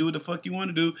money. You can do what the fuck you want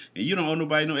to do, and you don't owe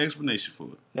nobody no explanation for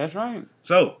it. That's right.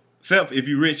 So. Except if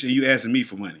you're rich and you asking me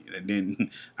for money, then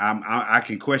I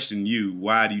can question you.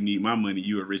 Why do you need my money?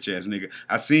 You a rich ass nigga.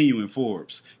 I seen you in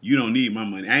Forbes. You don't need my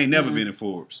money. I ain't never been in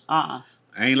Forbes. I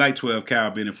ain't like 12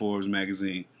 Cal been in Forbes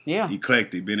magazine. Yeah.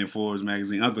 Eclectic been in Forbes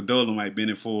magazine. Uncle Dolomite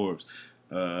been in Forbes.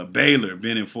 Baylor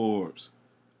been in Forbes.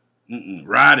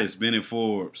 Rodis been in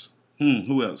Forbes.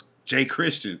 Who else? Jay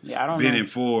Christian been in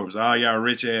Forbes. All y'all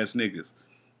rich ass niggas.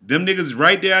 Them niggas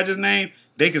right there I just named.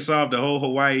 They could solve the whole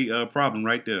Hawaii problem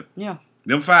right there. Yeah.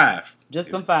 Them 5.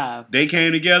 Just them 5. They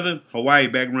came together, Hawaii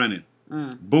back running.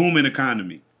 Booming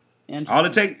economy. All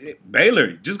it takes,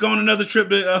 Baylor, just go on another trip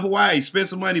to Hawaii. Spend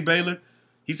some money, Baylor.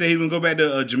 He said he's going to go back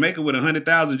to Jamaica with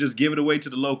 $100,000, just give it away to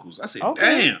the locals. I said,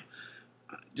 damn.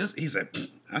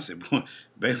 I said, boy,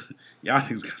 Baylor, y'all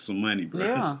niggas got some money, bro.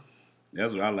 Yeah.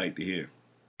 That's what I like to hear.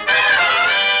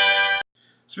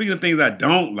 Speaking of things I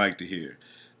don't like to hear,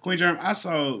 Queen Germ, I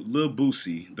saw Lil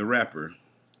Boosie, the rapper,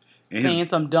 saying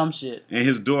some dumb shit, and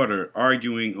his daughter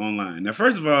arguing online. Now,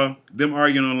 first of all, them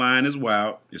arguing online is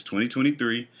wild. It's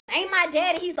 2023. Ain't my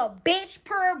daddy? He's a bitch,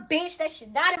 pure bitch. That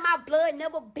shit not in my blood,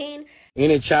 never been.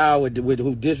 Any child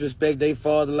who disrespect their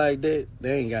father like that,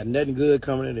 they ain't got nothing good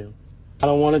coming to them. I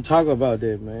don't want to talk about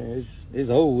that, man. It's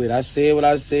over with. I said what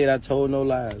I said. I told no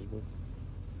lies, bro.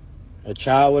 A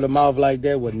child with a mouth like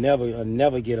that would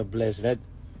never get a blessing.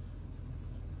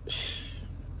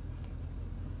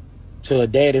 To a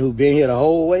daddy who been here the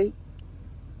whole way,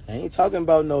 I ain't talking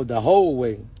about the whole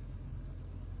way.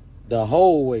 The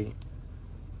whole way.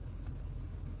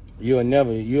 You'll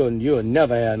never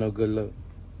have no good luck.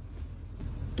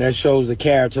 That shows the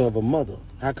character of a mother.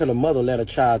 How could a mother let a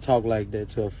child talk like that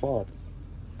to her father?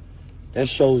 That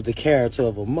shows the character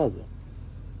of a mother.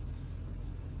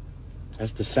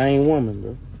 That's the same woman,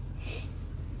 bro.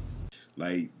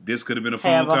 Like, this could have been a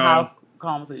phone call.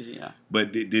 Conversation, yeah.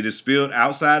 But did it spill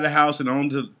outside the house and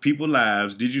onto people's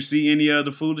lives? Did you see any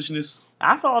other foolishness?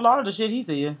 I saw a lot of the shit he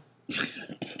said.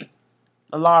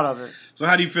 A lot of it. So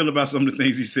how do you feel about some of the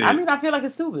things he said? I mean, I feel like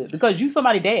it's stupid because you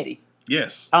somebody's daddy.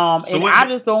 Yes. I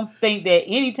just don't think that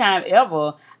anytime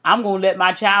ever I'm going to let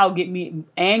my child get me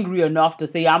angry enough to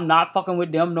say I'm not fucking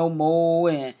with them no more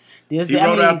and this. He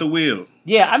wrote out the will.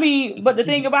 Yeah, I mean, but the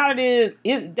thing about it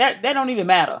is that don't even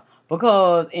matter.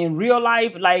 Because in real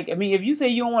life, like, I mean, if you say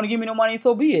you don't want to give me no money,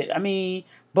 so be it. I mean,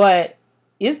 but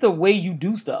it's the way you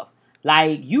do stuff.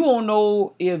 Like, you don't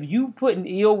know if you putting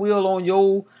ill will on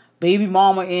your baby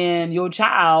mama and your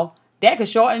child, that could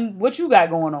shorten what you got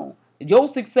going on. Your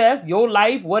success, your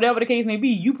life, whatever the case may be,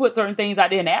 you put certain things out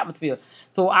there in the atmosphere.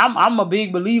 So I'm a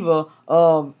big believer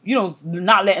of,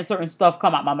 not letting certain stuff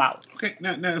come out my mouth. Okay,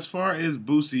 now as far as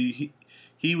Boosie,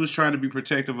 he was trying to be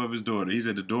protective of his daughter. He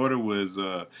said the daughter was...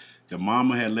 the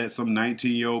mama had let some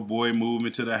 19-year-old boy move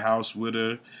into the house with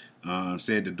her.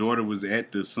 Said the daughter was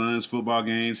at the son's football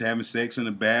games having sex in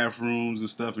the bathrooms and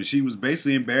stuff. And she was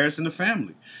basically embarrassing the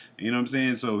family. You know what I'm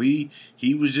saying? So he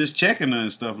was just checking her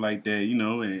and stuff like that,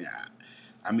 And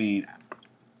I mean,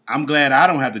 I'm glad I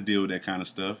don't have to deal with that kind of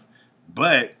stuff.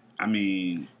 But, I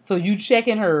mean... So you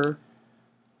checking her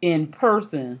in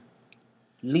person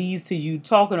leads to you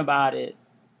talking about it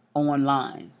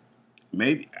online.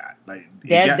 Maybe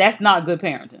that's not good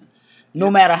parenting.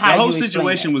 No matter how the whole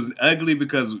situation was ugly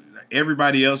because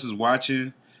everybody else is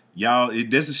watching. Y'all,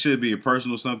 this should be a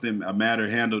personal something, a matter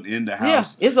handled in the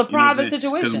house. Yeah, it's a private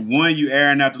situation. Because one, you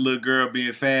airing out the little girl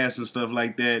being fast and stuff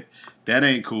like that. That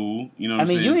ain't cool. You know what I'm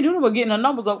saying? You ain't doing about getting her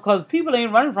numbers up because people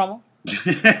ain't running from her.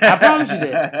 I promise you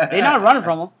that. They're not running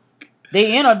from her.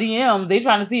 They in her DMs. They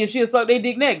trying to see if she'll suck their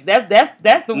dick next. That's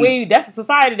the way. That's the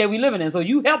society that we living in. So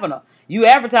you helping her. You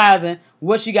advertising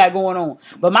what she got going on.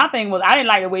 But my thing was, I didn't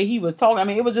like the way he was talking. I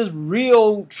mean, it was just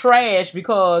real trash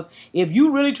because if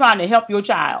you really trying to help your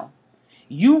child,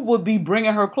 you would be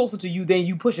bringing her closer to you than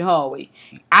you pushing her away.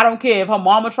 I don't care if her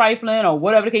mama trifling or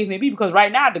whatever the case may be, because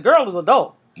right now the girl is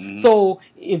adult. So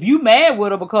if you mad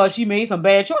with her because she made some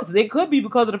bad choices, it could be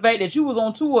because of the fact that you was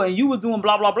on tour and you was doing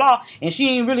blah blah blah, and she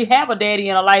ain't really have a daddy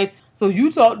in her life. So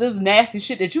you talk this nasty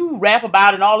shit that you rap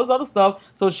about and all this other stuff.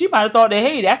 So she might have thought that,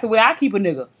 hey, that's the way I keep a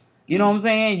nigga. You know what I'm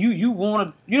saying? You want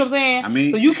to, you know what I'm saying? I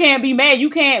mean, so you can't be mad. You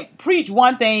can't preach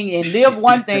one thing and live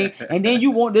one thing, and then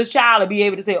you want this child to be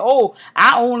able to say, oh,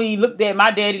 I only looked at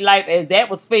my daddy life as that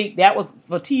was fake, that was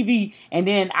for TV, and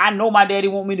then I know my daddy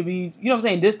want me to be, you know what I'm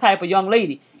saying, this type of young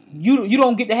lady. You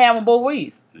don't get to have them both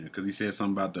ways. Yeah, because he said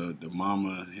something about the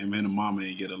mama, him and the mama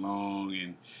ain't get along,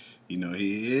 and you know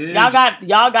y'all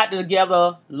got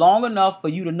together long enough for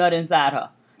you to nut inside her.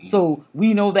 So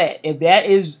we know that if that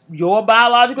is your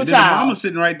biological child, the mama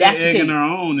sitting right there egging her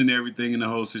on and everything in the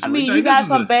whole situation. I mean, you got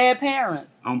some bad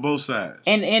parents on both sides.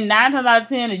 And 9 times out of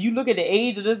 10, and you look at the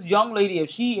age of this young lady, if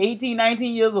she 18,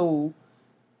 19 years old,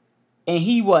 and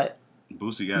he what?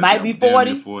 Boosie got might be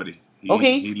 40. 40.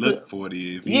 He looked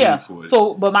 40 if he ain't 40.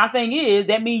 So, but my thing is,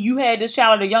 that means you had this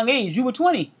child at a young age. You were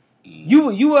 20.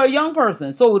 You were a young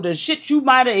person. So the shit you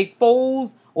might have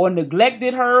exposed or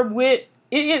neglected her with,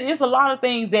 it's a lot of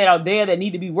things that are there that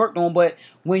need to be worked on. But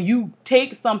when you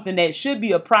take something that should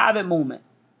be a private moment,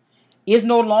 it's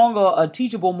no longer a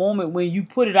teachable moment when you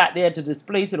put it out there to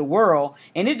display to the world.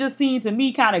 And it just seemed to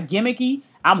me kind of gimmicky.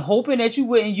 I'm hoping that you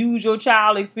wouldn't use your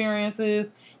child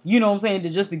experiences, you know what I'm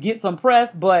saying, to get some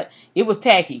press. But it was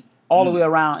tacky all the way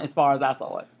around as far as I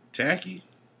saw it. Tacky?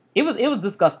 It was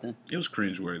disgusting. It was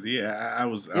cringeworthy. Yeah, it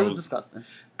was disgusting.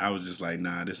 I was just like,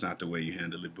 nah, that's not the way you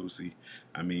handle it, Boosie.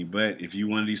 I mean, but if you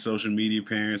one of these social media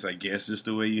parents, I guess it's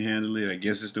the way you handle it. I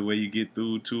guess it's the way you get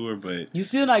through to her, but... You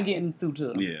still not getting through to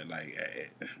her. Yeah,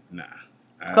 like, nah.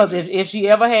 Because if she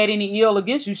ever had any ill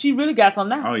against you, she really got some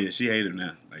now. Oh, yeah, she hated him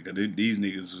now. Like, these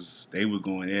niggas, they were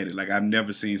going at it. Like, I've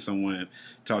never seen someone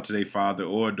talk to their father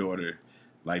or daughter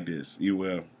like this.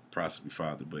 Possibly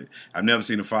father, but I've never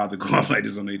seen a father go off like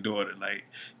this on their daughter. Like,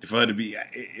 for her to be,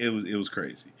 it was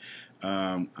crazy.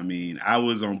 I mean, I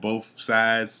was on both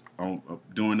sides on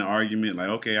doing the argument. Like,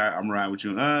 okay, I'm riding with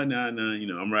you. No, you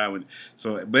know, I'm riding with.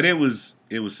 So, but it was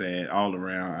sad all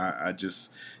around.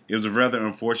 It was a rather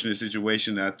unfortunate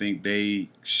situation that I think they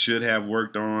should have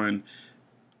worked on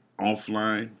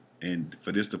offline, and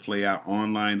for this to play out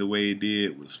online the way it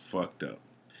did was fucked up.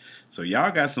 So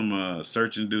y'all got some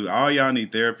searching to do. All y'all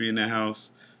need therapy in that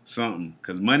house, something,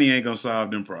 because money ain't gonna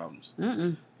solve them problems.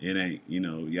 It ain't. You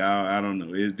know, y'all, I don't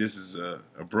know. This is a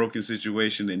broken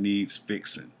situation that needs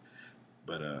fixing.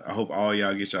 But I hope all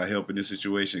y'all get y'all help in this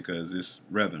situation because it's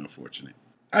rather unfortunate.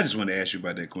 I just want to ask you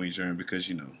about that, Queen Germ, because,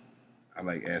 you know, I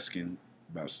like asking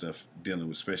about stuff dealing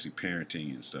with especially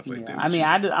parenting and stuff like that. I mean,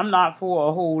 I'm not for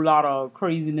a whole lot of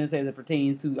craziness as it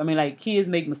pertains to, I mean, like, kids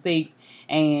make mistakes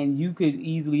and you could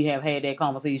easily have had that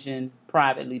conversation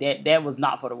privately. That was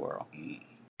not for the world.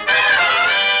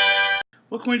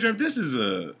 Well, Queen Germ, this is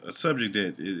a subject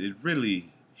that it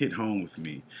really hit home with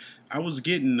me. I was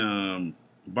getting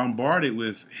bombarded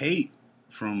with hate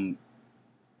from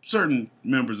certain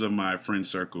members of my friend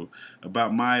circle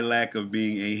about my lack of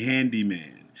being a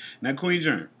handyman. Now, Queen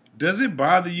Germ, does it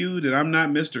bother you that I'm not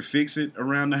Mr. Fix-It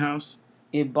around the house?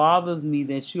 It bothers me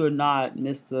that you're not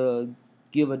Mr.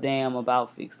 Give a damn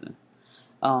about fixing.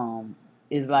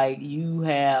 It's like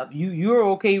you're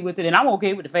okay with it, and I'm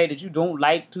okay with the fact that you don't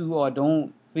like to or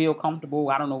don't feel comfortable,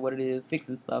 I don't know what it is,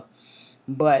 fixing stuff.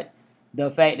 But the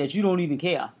fact that you don't even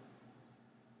care,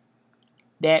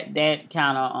 that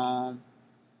kind of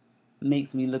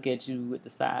makes me look at you with the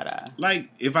side eye. Like,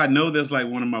 if I know that's like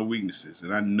one of my weaknesses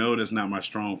and I know that's not my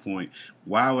strong point,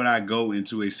 why would I go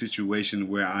into a situation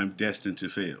where I'm destined to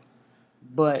fail?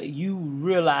 But you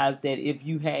realize that if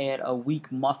you had a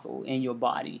weak muscle in your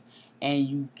body and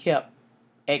you kept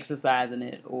exercising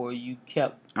it or you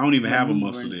kept... I don't even have a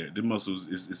muscle there. The muscle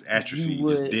is atrophy.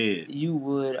 It's dead. You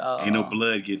would... ain't no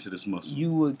blood get to this muscle.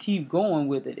 You would keep going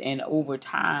with it, and over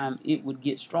time, it would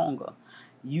get stronger.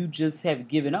 You just have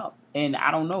given up. And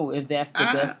I don't know if that's the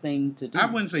best thing to do. I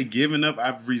wouldn't say giving up.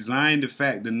 I've resigned the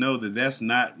fact to know that that's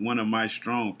not one of my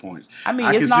strong points. I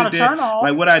mean, it's not a turn off.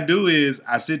 Like, what I do is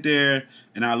I sit there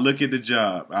and I look at the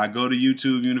job. I go to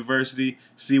YouTube University,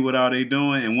 see what all they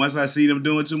doing. And once I see them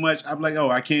doing too much, I'm like, oh,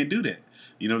 I can't do that.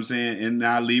 You know what I'm saying? And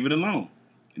I leave it alone.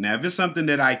 Now, if it's something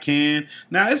that I can,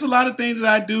 now it's a lot of things that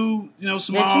I do,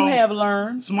 small. That you have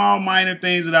learned. Small, minor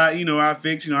things that I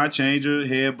fix. I change her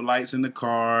headlights in the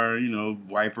car,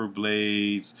 wiper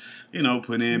blades,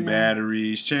 put in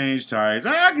batteries, change tires.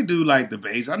 I can do like the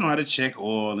base. I know how to check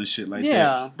oil and shit like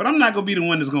that. But I'm not going to be the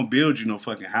one that's going to build you no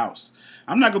fucking house.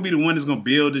 I'm not gonna be the one that's gonna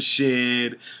build a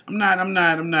shed. I'm not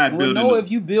building. No,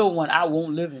 if you build one, I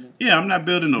won't live in it. Yeah, I'm not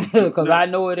building no. Because I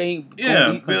know it ain't.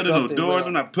 Yeah, building no doors.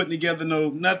 I'm not putting together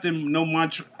nothing. No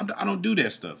mantra. I don't do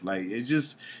that stuff. Like it's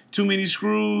just too many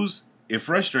screws. It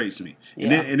frustrates me,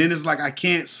 and then it's like I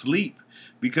can't sleep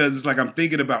because it's like I'm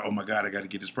thinking about, oh my god, I got to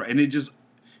get this. And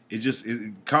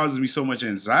it causes me so much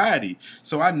anxiety.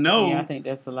 So I know. Yeah, I think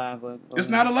that's a lie. But it's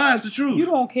not a lie. It's the truth. You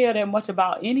don't care that much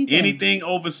about anything. Anything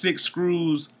over 6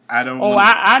 screws, I don't. Oh,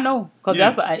 I know.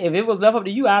 Because if it was left up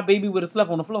to you, our baby would have slept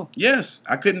on the floor. Yes,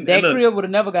 I couldn't. That crib would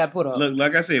have never got put up. Look,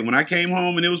 like I said, when I came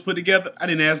home and it was put together, I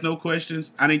didn't ask no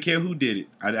questions. I didn't care who did it.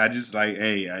 I just like,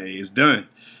 hey, it's done.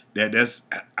 That's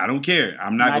I don't care.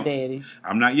 I'm not. Daddy.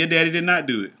 I'm not. Your daddy did not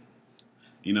do it.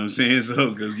 You know what I'm saying? So,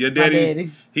 because your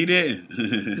daddy, he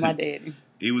didn't. My daddy.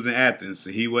 He was in Athens, so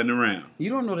he wasn't around.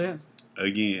 You don't know that.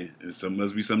 Again, so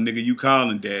must be some nigga you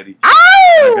calling daddy.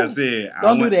 Oh! Like I said,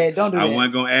 Don't do that. I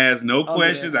wasn't gonna ask no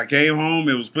questions. I came home,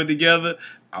 it was put together.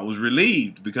 I was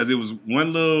relieved because it was one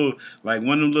of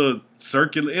them little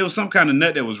circular. It was some kind of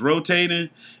nut that was rotating,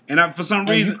 and for some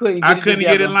reason I couldn't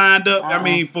get it lined up. I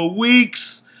mean, for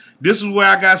weeks, this is where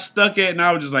I got stuck at, and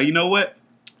I was just like, you know what,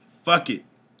 fuck it,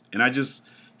 and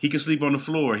he can sleep on the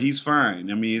floor. He's fine.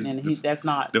 I mean, that's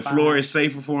not the fine. floor is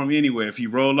safer for him anyway. If he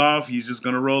roll off, he's just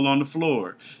gonna roll on the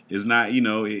floor. It's not,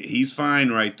 he's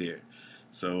fine right there.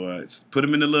 So put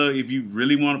him in the little. If you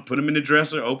really want to put him in the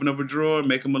dresser, open up a drawer,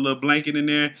 make him a little blanket in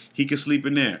there. He can sleep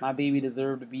in there. My baby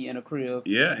deserved to be in a crib.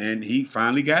 Yeah, and he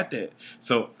finally got that.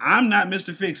 So I'm not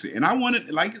Mr. Fix It, and I wanted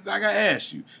like I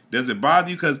asked you, does it bother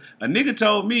you? Because a nigga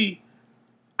told me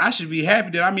I should be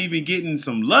happy that I'm even getting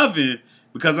some loving.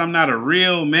 Because I'm not a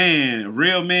real man. A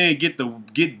real man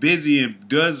get busy and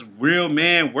does real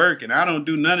man work, and I don't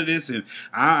do none of this. And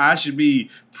I should be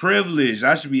privileged.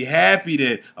 I should be happy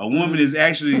that a woman is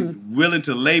actually willing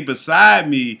to lay beside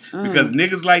me because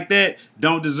niggas like that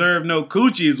don't deserve no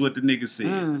coochie is what the nigga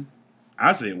said.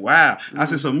 I said, wow. I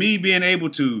said, so me being able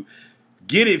to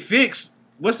get it fixed,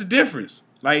 what's the difference?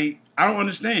 Like, I don't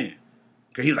understand.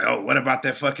 Because he's like, oh, what about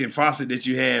that fucking faucet that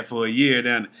you had for a year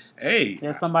down there? Hey.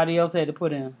 That somebody else had to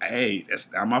put in. Hey,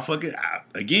 that's not my fucking...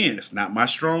 Again, it's not my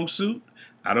strong suit.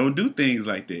 I don't do things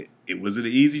like that. It was an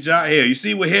easy job. Hell, you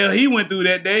see what hell he went through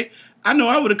that day? I know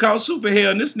I would have called super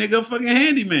hell and this nigga a fucking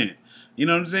handyman. You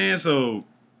know what I'm saying? So...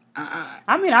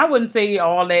 I mean, I wouldn't say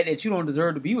all that you don't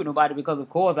deserve to be with nobody because, of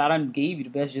course, I done gave you the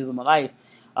best years of my life.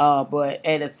 But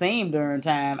at the same darn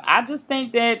time, I just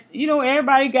think that,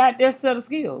 everybody got their set of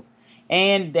skills.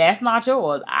 And that's not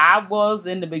yours. I was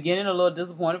in the beginning a little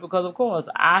disappointed because, of course,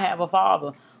 I have a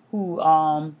father who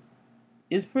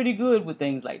is pretty good with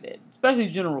things like that, especially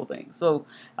general things. So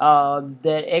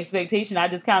that expectation, I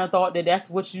just kind of thought that that's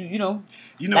what you know.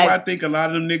 You know why I think a lot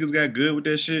of them niggas got good with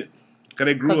that shit? Because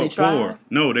they grew up poor.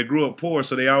 No, they grew up poor,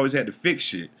 so they always had to fix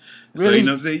shit. Really? So, you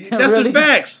know what I'm saying? That's the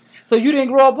facts. So you didn't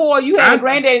grow up poor. You had a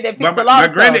granddaddy that fixed a lot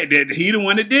of stuff. My granddad, he the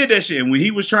one that did that shit. And when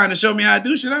he was trying to show me how to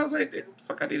do shit, I was like, what the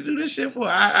fuck I need to do this shit for?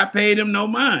 I paid him no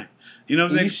mind. You know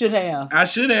what I'm saying? You should have. I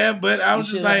should have, but I was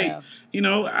just like,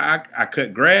 I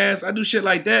cut grass. I do shit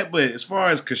like that. But as far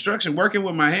as construction, working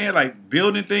with my hand, like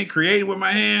building things, creating with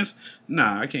my hands,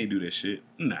 nah, I can't do that shit.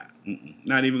 Nah.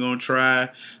 Not even going to try.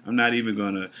 I'm not even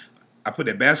going to. I put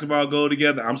that basketball goal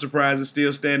together. I'm surprised it's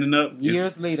still standing up.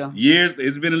 Years later.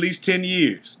 It's been at least 10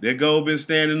 years. That goal been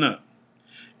standing up.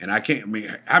 And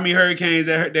how many hurricanes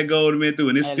that goal been through?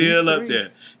 And it's still up there.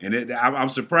 And I'm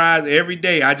surprised every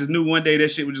day. I just knew one day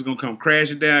that shit was just going to come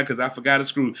crashing down because I forgot a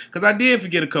screw. Because I did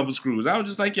forget a couple screws. I was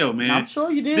just like, yo, man. I'm sure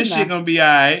you did. This shit going to be all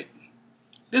right.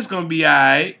 This going to be all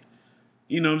right.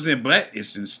 You know what I'm saying? But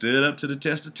it's been stood up to the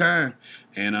test of time.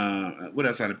 And what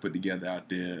else I had to put together out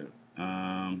there?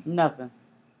 Nothing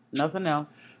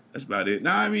else. That's about it.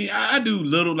 Now, I mean, I do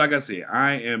little, like I said,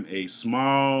 I am a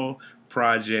small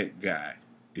project guy.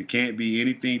 It can't be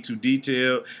anything too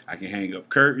detailed. I can hang up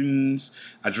curtains.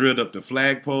 I drilled up the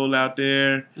flagpole out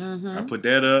there. Mm-hmm. I put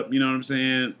that up. You know what I'm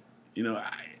saying?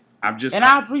 I'm just... And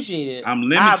I appreciate it. I'm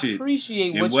limited I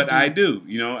appreciate in what I do.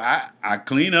 I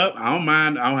clean up. I don't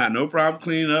mind. I don't have no problem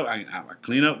cleaning up. I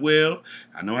clean up well.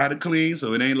 I know how to clean,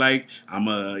 so it ain't like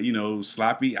I'm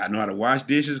sloppy. I know how to wash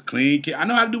dishes, clean. I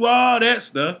know how to do all that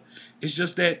stuff. It's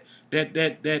just that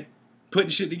putting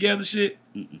shit together shit.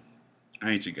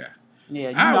 I ain't your guy.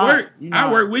 Yeah,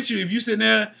 I work with you. If you sitting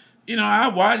there I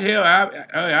watch. Hell,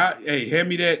 hey, hand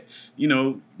me that,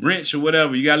 wrench or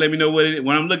whatever. You gotta let me know what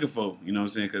I'm looking for. You know what I'm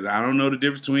saying? Because I don't know the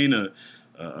difference between a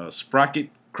sprocket,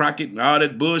 crocket, and all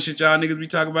that bullshit y'all niggas be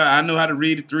talking about. I know how to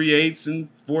read the 3/8 and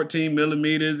 14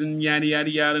 millimeters and yada yada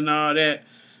yada and all that.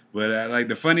 But like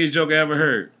the funniest joke I ever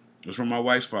heard was from my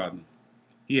wife's father.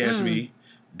 He asked me,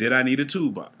 "Did I need a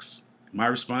toolbox?" My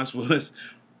response was,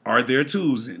 "Are there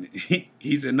tools in it?"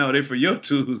 He said, "No, they're for your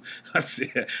tools." I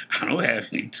said, "I don't have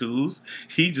any tools."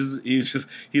 He's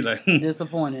like,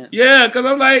 Disappointed. Yeah, because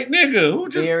I'm like, nigga, who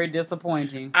just... Very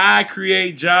disappointing. I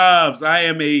create jobs.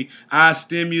 I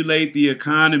stimulate the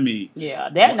economy. Yeah,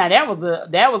 that was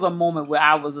a moment where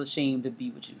I was ashamed to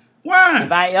be with you. Why?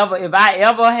 If I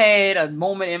ever had a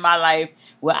moment in my life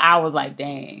where I was like,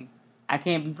 dang, I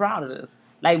can't be proud of this.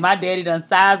 Like my daddy done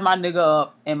sized my nigga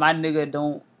up, and my nigga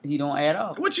don't add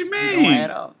up. What you mean? He don't add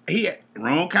up. He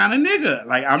wrong kind of nigga.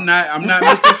 Like I'm not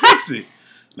Mr. Fix It.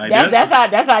 Like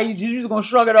that's how you just gonna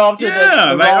shrug it off to the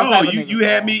like, wrong type of you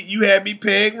nigga. you had me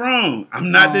pegged wrong. I'm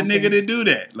not the nigga to do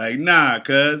that. Like, nah,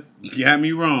 cuz you got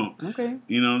me wrong. Okay.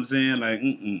 You know what I'm saying? Like,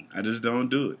 I just don't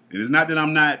do it. It's not that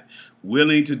I'm not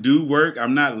willing to do work.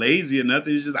 I'm not lazy or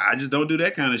nothing. It's just I just don't do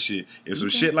that kind of shit. If some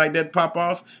shit like that pop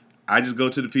off, I just go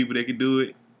to the people that can do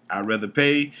it. I'd rather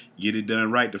pay, get it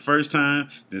done right the first time,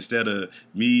 instead of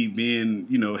me being,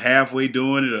 halfway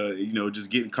doing it or, just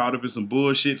getting caught up in some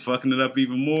bullshit, fucking it up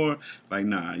even more. Like,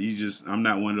 nah, I'm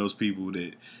not one of those people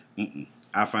that,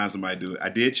 I find somebody to do it. I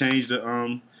did change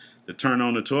the turn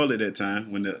on the toilet that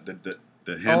time when the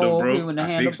handle broke. When the I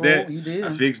handle fixed broke, that. you did.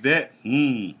 I fixed that.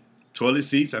 Toilet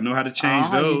seats, I know how to change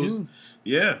those. You do.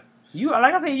 Yeah. You,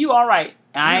 like I said, you all right.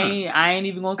 I ain't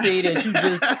even gonna say that you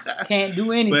just can't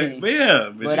do anything.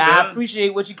 But I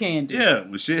appreciate what you can do. Yeah,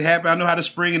 when shit happen, I know how to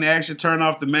spring into action, turn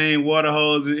off the main water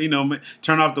hose, and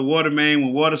turn off the water main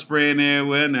when water spraying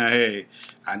everywhere. Now, hey,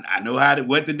 I know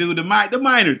what to do. The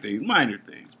minor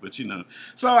things. But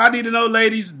so I need to know,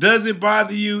 ladies, does it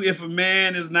bother you if a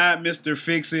man is not Mr.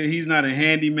 Fix-It? He's not a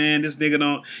handyman. This nigga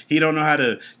don't know how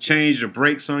to change the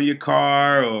brakes on your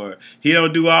car, or he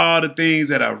don't do all the things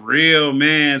that a real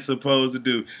man's supposed to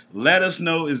do. Let us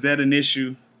know, is that an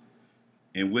issue?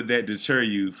 And would that deter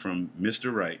you from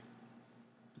Mr. Right?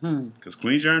 Because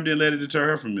Queen Germ didn't let it deter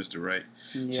her from Mr. Right.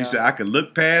 Yeah. She said, I can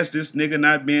look past this nigga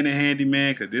not being a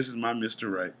handyman because this is my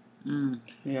Mr. Right.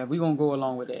 Yeah, we're going to go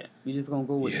along with that. We're just going to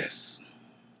go with it. Yes.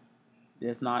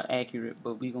 That's not accurate,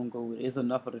 but we're going to go with it. It's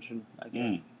enough of the truth, I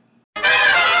guess.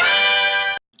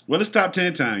 Well, it's top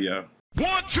 10 time, y'all. 1,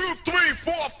 2, 3,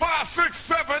 4, 5, 6,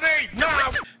 7, 8, 9.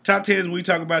 Top 10 is when we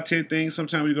talk about 10 things.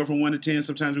 Sometimes we go from 1 to 10.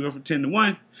 Sometimes we go from 10 to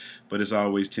 1. But it's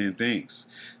always 10 things.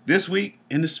 This week,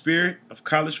 in the spirit of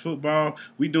college football,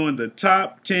 we're doing the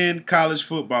top 10 college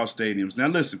football stadiums. Now,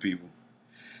 listen, people.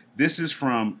 This is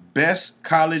from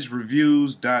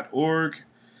bestcollegereviews.org.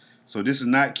 So this is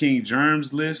not King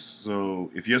Germ's list. So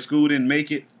if your school didn't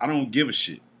make it, I don't give a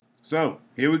shit. So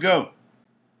here we go.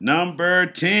 Number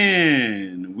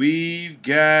 10, we've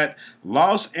got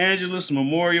Los Angeles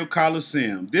Memorial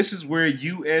Coliseum. This is where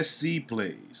USC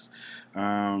plays.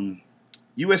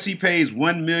 USC pays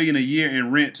 $1 million a year in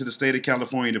rent to the state of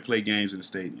California to play games in the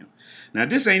stadium. Now,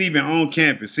 this ain't even on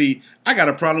campus. See, I got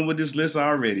a problem with this list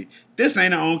already. This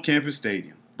ain't an on-campus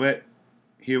stadium, but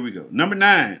here we go. Number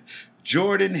 9,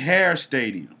 Jordan-Hare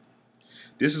Stadium.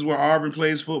 This is where Auburn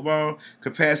plays football.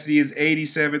 Capacity is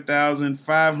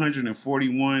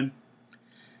 87,541.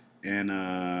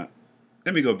 And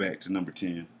let me go back to number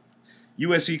 10.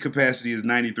 USC capacity is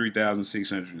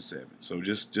 93,607. So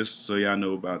just so y'all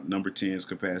know about number 10's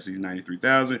capacity is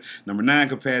 93,000. Number 9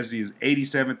 capacity is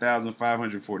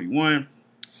 87,541.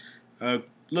 A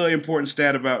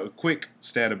quick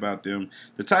stat about them.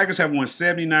 The Tigers have won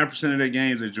 79% of their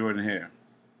games at Jordan-Hare.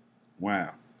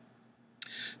 Wow.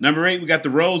 Number 8, we got the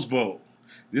Rose Bowl.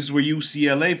 This is where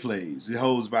UCLA plays. It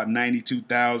holds about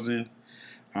 92,000.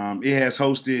 It has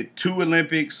hosted 2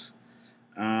 Olympics.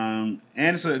 And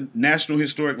it's a National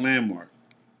Historic Landmark.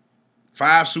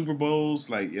 5 Super Bowls.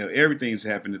 Like, everything's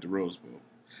happened at the Rose Bowl.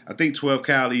 I think 12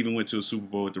 Cal even went to a Super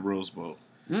Bowl at the Rose Bowl.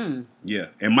 Yeah,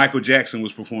 and Michael Jackson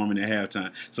was performing at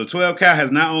halftime. So 12 Cal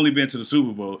has not only been to the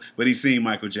Super Bowl, but he's seen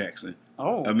Michael Jackson.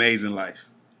 Oh. Amazing life.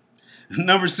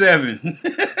 Number 7,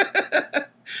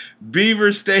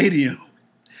 Beaver Stadium.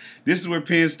 This is where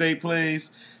Penn State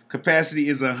plays. Capacity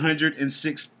is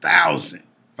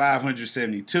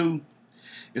 106,572.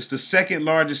 It's the second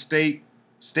largest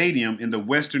stadium in the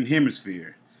Western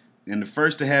Hemisphere, and the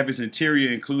first to have its interior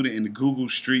included in the Google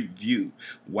Street View.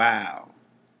 Wow.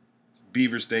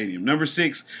 Beaver Stadium. Number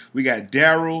 6, we got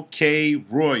Darrell K.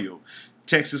 Royal,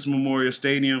 Texas Memorial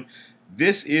Stadium.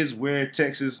 This is where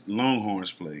Texas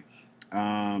Longhorns play.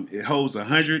 It holds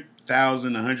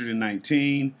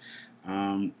 100,119.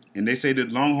 And they say the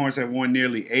Longhorns have won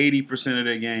nearly 80% of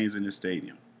their games in the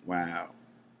stadium. Wow.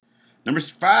 Number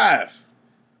 5,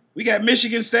 we got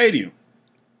Michigan Stadium.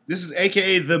 This is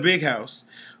a.k.a. the Big House.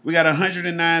 We got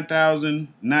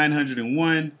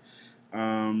 109,901.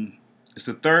 It's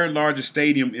the 3rd largest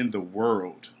stadium in the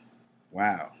world.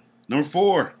 Wow. Number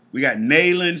 4, we got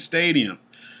Neyland Stadium.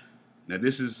 Now,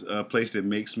 this is a place that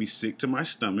makes me sick to my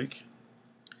stomach.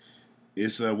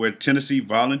 It's where Tennessee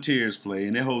Volunteers play,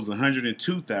 and it holds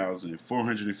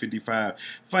 102,455.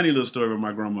 Funny little story about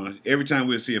my grandma. Every time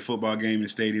we'd see a football game in the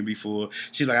stadium before,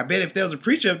 she's like, I bet if there was a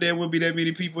preacher up there, wouldn't be that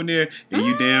many people in there. And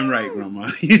you damn right,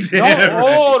 Grandma. You damn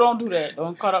right. Oh, don't do that.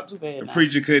 Don't cut up too bad. The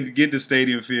preacher couldn't get the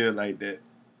stadium filled like that.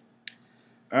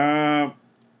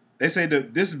 They say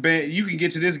this band, you can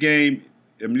get to this game,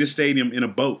 this stadium in a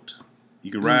boat.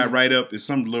 You can ride right up. There's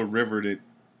some little river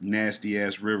nasty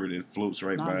ass river that floats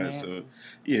right by it. So,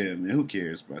 yeah, man, who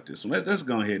cares about this one? Let's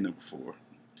go ahead. Number 4.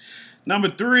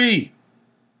 Number 3,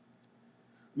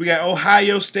 we got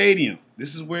Ohio Stadium.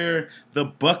 This is where the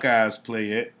Buckeyes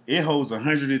play at. It holds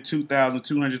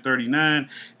 102,239.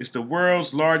 It's the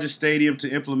world's largest stadium to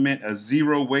implement a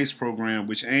zero waste program,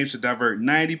 which aims to divert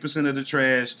 90% of the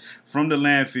trash from the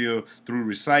landfill through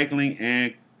recycling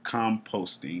and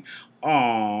composting.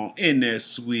 Oh, isn't that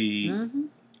sweet? Mm-hmm.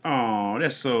 Oh,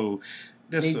 that's so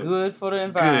good for the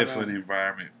environment. Good for the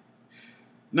environment.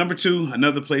 Number 2,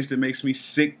 another place that makes me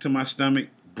sick to my stomach,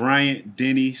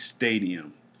 Bryant-Denny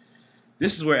Stadium.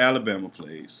 This is where Alabama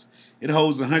plays. It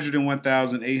holds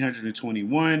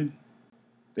 101,821.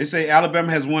 They say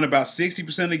Alabama has won about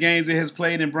 60% of the games it has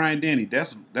played in Bryant-Denny.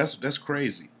 That's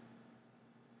crazy.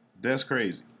 That's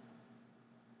crazy.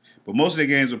 But most of their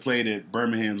games were played at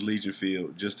Birmingham's Legion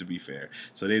Field, just to be fair.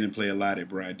 So they didn't play a lot at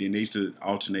Bryant-Denny. They used to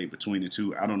alternate between the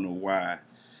two. I don't know why.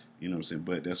 You know what I'm saying?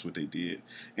 But that's what they did.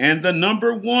 And the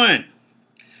number 1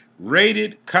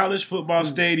 rated college football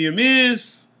stadium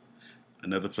is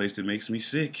another place that makes me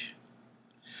sick.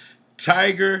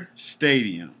 Tiger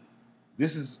Stadium.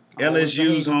 This is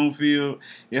LSU's home field.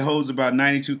 It holds about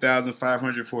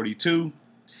 92,542.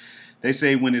 They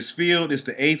say when it's filled, it's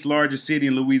the 8th largest city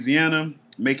in Louisiana,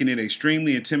 making it an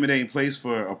extremely intimidating place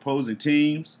for opposing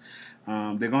teams.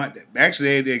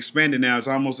 They expanded now. It's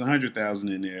almost 100,000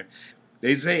 in there.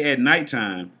 They say at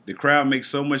nighttime, the crowd makes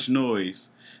so much noise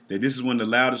that this is one of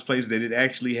the loudest places that it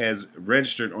actually has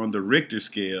registered on the Richter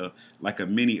scale like a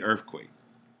mini earthquake.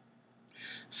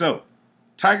 So,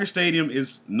 Tiger Stadium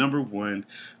is number 1.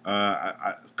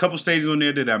 A couple stadiums on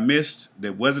there that I missed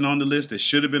that wasn't on the list, that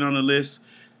should have been on the list.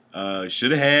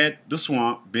 Should have had the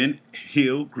Swamp. Ben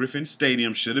Hill Griffin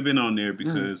Stadium should have been on there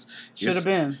because should have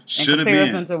been. Should have been. In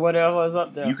comparison to whatever was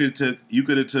up there. You could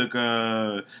have took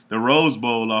the Rose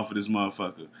Bowl off of this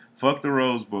motherfucker. Fuck the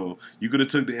Rose Bowl. You could have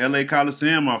took the LA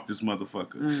Coliseum off this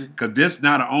motherfucker. Because this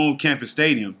not an on-campus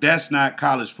stadium. That's not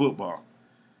college football.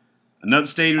 Another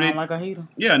stadium. Sound like a heater.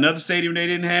 Yeah, another stadium they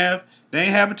didn't have. They ain't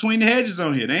have Between the Hedges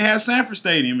on here. They ain't have Sanford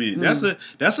Stadium in.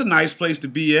 That's a nice place to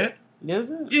be at.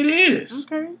 Is it? It is.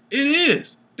 Okay. It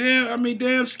is.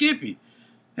 Damn Skippy.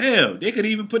 Hell, they could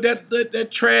even put that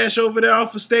trash over there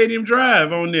off of Stadium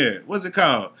Drive on there. What's it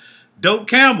called? Dope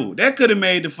Campbell. That could have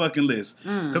made the fucking list.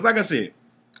 Because like I said,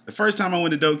 the first time I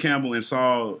went to Dope Campbell and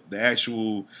saw the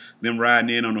actual them riding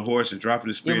in on the horse and dropping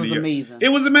the spear. It was amazing. It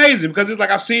was amazing because it's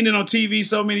like I've seen it on TV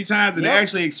so many times and to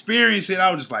actually experience it,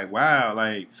 I was just like, wow,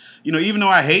 like, you know, even though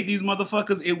I hate these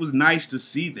motherfuckers, it was nice to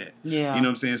see that. Yeah. You know what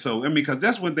I'm saying? So, because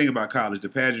that's one thing about college, the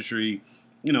pageantry,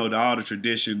 you know, all the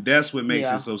tradition, that's what makes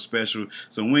it so special.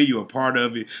 So when you're a part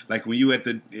of it, like when you at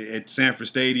Sanford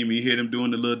Stadium, you hear them doing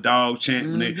the little dog chant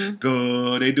when they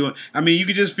go, they doing, you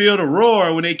can just feel the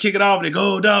roar when they kick it off, they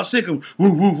go, dog, sick 'em,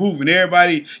 woo, woo, woo, and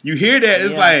everybody, you hear that,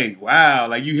 it's like, wow,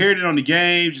 like you heard it on the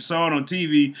games, you saw it on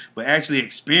TV, but actually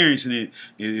experiencing it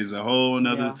is a whole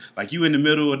nother, like you in the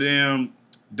middle of them,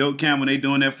 Dope Camp when they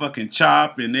doing that fucking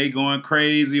chop and they going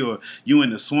crazy, or you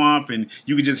in the swamp and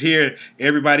you can just hear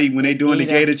everybody when they doing the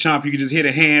gator chomp, you can just hear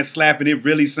the hand slapping. It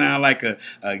really sound like a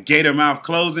gator mouth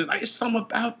closing. Like it's something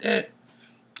about that.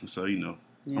 So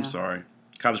I'm sorry.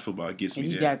 College football gets me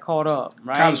there. You got caught up,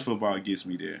 right? College football gets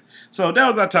me there. So that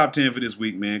was our top 10 for this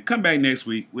week, man. Come back next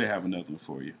week. We'll have another one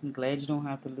for you. I'm glad you don't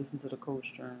have to listen to the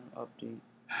Coach Stern update.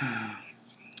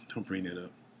 Don't bring that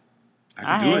up.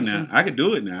 I can do it now. I can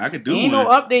do it now. I can do it. Ain't no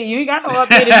update. You ain't got no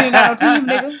update if you ain't got no team,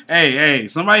 nigga. Hey,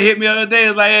 somebody hit me the other day.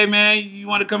 It's like, hey, man, you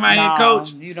want to come out here and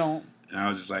coach? You don't. And I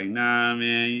was just like, nah,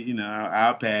 man,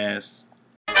 I'll pass.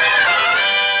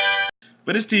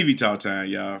 But it's TV talk time,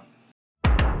 y'all.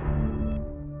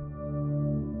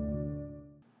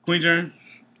 Queen Jern,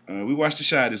 we watched The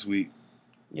Chi this week.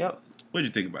 Yep. What'd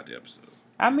you think about the episode?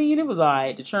 I mean, it was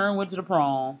alright. The churn went to the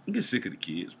prom. I get sick of the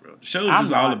kids, bro. The show's I'm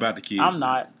just not. all about the kids. I'm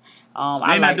now. not. They're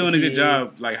I not like doing the a good kids.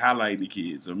 job like highlighting the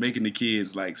kids or making the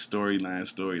kids like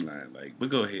storyline. Like, but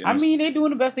go ahead. I mean, they're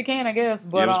doing the best they can, I guess.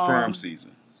 But yeah, it was prom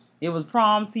season. It was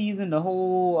prom season. The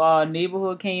whole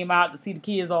neighborhood came out to see the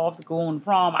kids off to go on the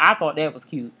prom. I thought that was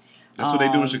cute. That's what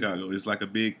they do in Chicago. It's like a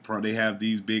big prom. They have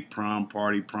these big prom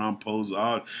party, prom poses.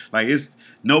 All like it's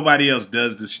nobody else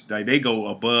does this. Like they go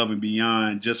above and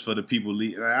beyond just for the people.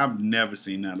 I've never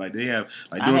seen that. Like they have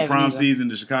like during prom season,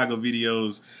 the Chicago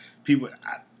videos. People,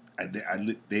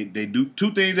 they do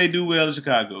two things they do well in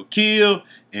Chicago: kill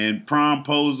and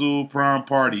promposal, prom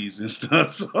parties and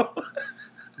stuff. So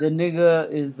the nigga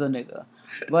is a nigga,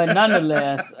 but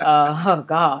nonetheless, oh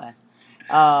God.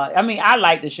 I mean, I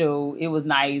liked the show. It was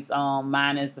nice.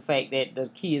 Minus the fact that the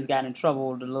kids got in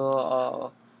trouble. The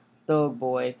little thug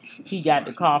boy, he got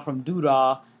the car from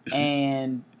Doodah,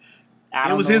 and I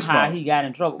don't know how he got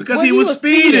in trouble because he was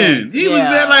speeding. He was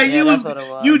there like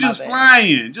you just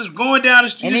flying, just going down the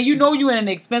street, and then you in an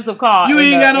expensive car. You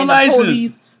ain't got no license. The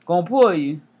police gonna pull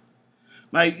you.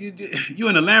 Like you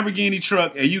in a Lamborghini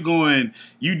truck and you doing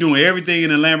everything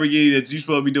in a Lamborghini that you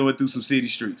supposed to be doing through some city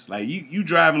streets. Like you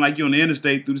driving like you on the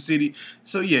interstate through the city.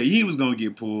 So yeah, he was gonna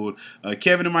get pulled.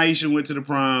 Kevin and Maisha went to the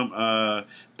prom.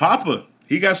 Papa,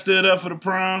 he got stood up for the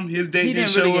prom. His date didn't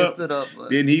show up. Stood up but...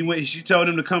 Then he went. She told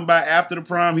him to come by after the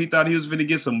prom. He thought he was finna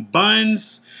get some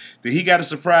buns. Then he got a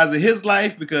surprise in his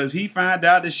life because he found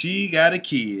out that she got a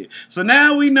kid. So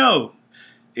now we know.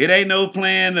 It ain't no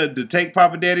plan to take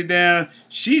Papa Daddy down.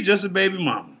 She just a baby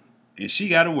mama, and she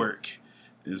got to work.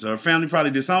 And so her family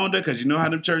probably disowned her because you know how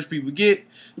them church people get.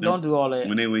 Don't do all that.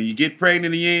 When you get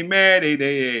pregnant and you ain't married,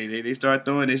 they start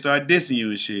dissing you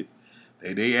and shit.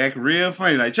 They act real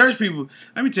funny. Like church people,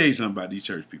 let me tell you something about these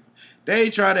church people. They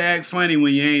try to act funny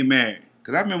when you ain't married.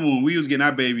 Because I remember when we was getting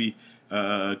our baby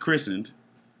christened,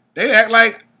 they act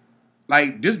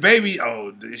like this baby,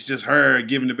 oh, it's just her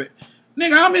giving the baby.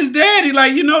 Nigga, I'm his daddy.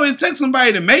 Like, it took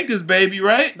somebody to make this baby,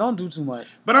 right? Don't do too much.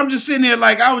 But I'm just sitting there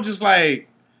like, I was just like,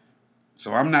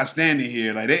 so I'm not standing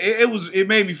here. Like, it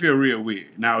made me feel real weird.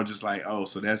 And I was just like, oh,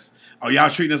 so y'all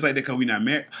treating us like that because we not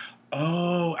married?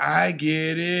 Oh, I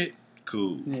get it.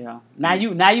 Cool. Yeah. Now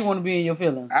you want to be in your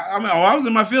feelings. I was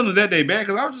in my feelings that day back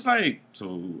because I was just like,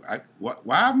 so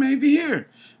why am I here?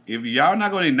 If y'all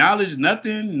not going to acknowledge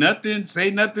nothing,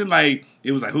 say nothing, like,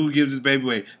 it was like, who gives this baby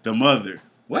away? The mother.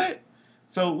 What?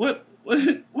 So what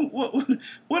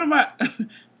am I?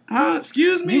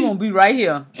 Excuse me? You gonna be right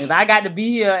here. If I got to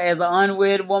be here as an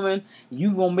unwed woman,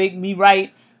 you gonna make me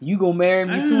right. You gonna marry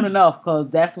me soon enough, cause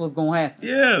that's what's gonna happen.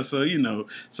 Yeah. So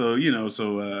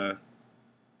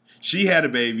she had a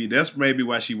baby. That's maybe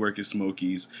why she worked at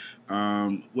Smokies.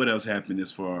 What else happened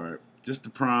as far just the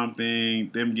prom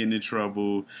thing? Them getting in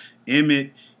trouble.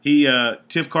 Emmett,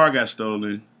 Tiff car got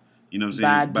stolen. You know what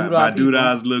I'm saying? By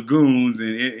Doodah's lagoons.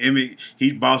 And Emmett,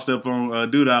 he bossed up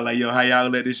on Doodah like, yo, how y'all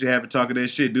let this shit happen talking that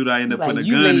shit? Doodah ended up putting a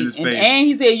gun in his face. And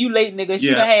he said, you late, nigga.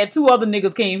 She done had two other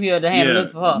niggas came here to handle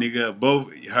this for her. Nigga,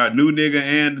 both her new nigga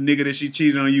and the nigga that she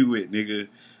cheated on you with, nigga.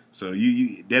 So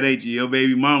you that ain't your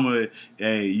baby mama.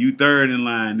 Hey, you third in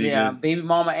line, nigga. Yeah, baby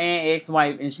mama and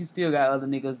ex-wife, and she still got other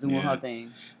niggas doing her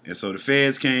thing. And so the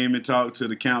feds came and talked to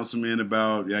the councilman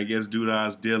about, I guess,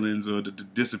 Doodah's dealings or the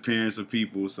disappearance of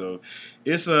people. So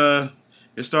it's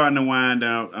starting to wind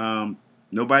out.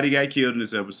 Nobody got killed in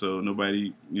this episode.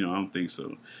 Nobody, I don't think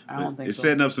so. It's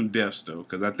setting up some deaths though,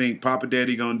 because I think Papa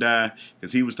Daddy gonna die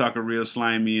because he was talking real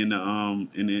slimy in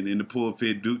the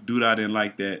pulpit. Doodah didn't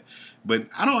like that. But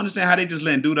I don't understand how they just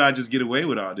letting Doodah just get away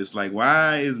with all this. Like,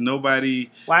 why nobody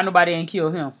ain't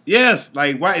kill him? Yes,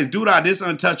 like why is Doodah this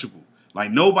untouchable?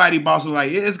 Like nobody bossing.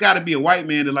 Like it's got to be a white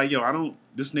man that like, yo,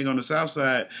 this nigga on the south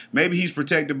side, maybe he's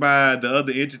protected by the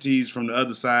other entities from the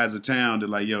other sides of town that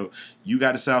like, yo, you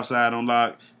got the south side on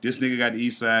lock, this nigga got the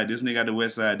east side, this nigga got the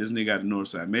west side, this nigga got the north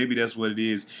side. Maybe that's what it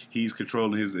is. He's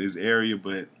controlling his area,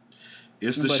 but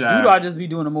it's the shot. Doodah just be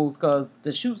doing the most because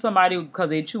to shoot somebody because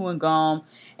they chewing gum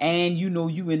and you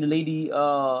in the lady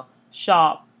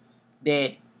shop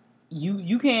that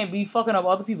you can't be fucking up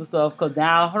other people's stuff because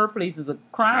now her place is a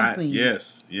crime scene.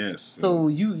 Yes. So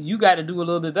you got to do a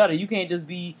little bit better. You can't just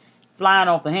be flying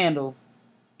off the handle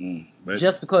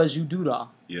just because you Doodah.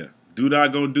 Yeah,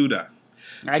 Doodah gonna do that.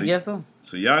 I guess so.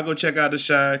 So y'all go check out The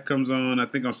Shy. Comes on, I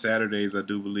think on Saturdays, I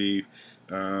do believe.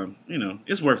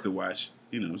 It's worth the watch.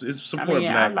 It's support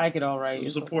black. I like it all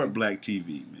right. Support black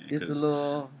TV, man. It's a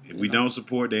little. If we don't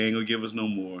support, they ain't gonna give us no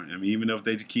more. I mean, even if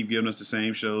they keep giving us the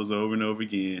same shows over and over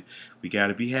again, we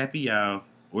gotta be happy, y'all.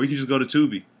 Or you can just go to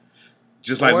Tubi.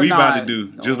 Just like Or we about to not.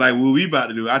 do. Just like what we about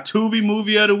to do. Our Tubi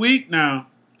movie of the week now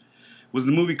was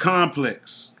the movie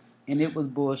Complex. And it was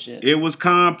bullshit. It was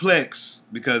complex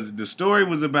because the story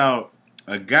was about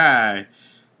a guy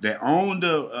that owned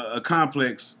a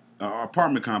complex,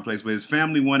 apartment complex, but his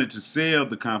family wanted to sell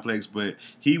the complex, but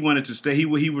he wanted to stay. He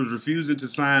was refusing to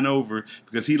sign over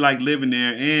because he liked living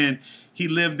there, and he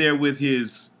lived there with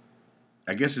his,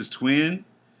 I guess his twin.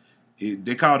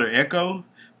 They called her Echo,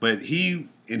 but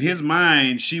in his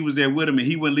mind, she was there with him, and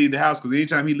he wouldn't leave the house because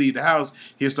anytime he leave the house,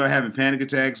 he'll start having panic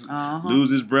attacks, lose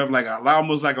his breath,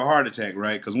 almost like a heart attack,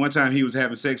 right? Because one time he was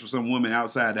having sex with some woman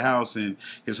outside the house, and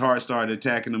his heart started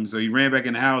attacking him, so he ran back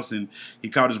in the house, and he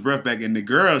caught his breath back, and the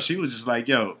girl, she was just like,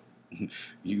 yo,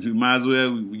 you might as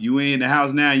well, you ain't in the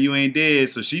house now, you ain't dead.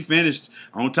 So she finished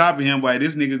on top of him while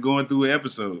this nigga going through an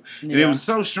episode. Yeah. And it was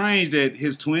so strange that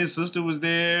his twin sister was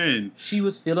there and she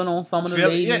was feeling on some of the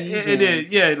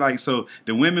ladies. Yeah, so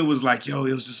the women was like, yo,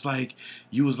 it was just like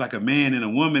you was like a man and a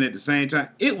woman at the same time.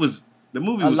 The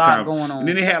movie was lot going on. And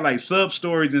then they had like sub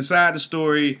stories inside the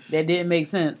story. That didn't make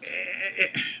sense.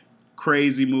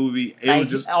 Crazy movie. It was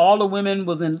just all the women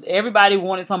was in. Everybody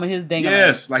wanted some of his ding.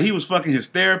 Yes, like he was fucking his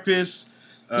therapist.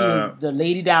 He was the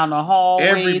lady down the hallway.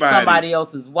 Everybody. Somebody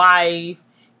else's wife.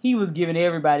 He was giving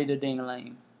everybody the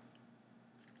ding-a-ling.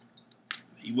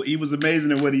 He was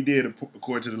amazing at what he did,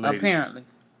 according to the ladies. Apparently.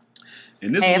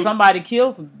 And this somebody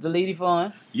killed the lady for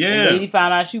him. Yeah. The lady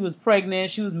found out she was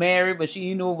pregnant. She was married, but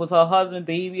she knew it was her husband,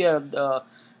 baby,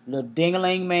 the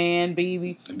ding-a-ling man,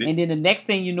 baby. And then the next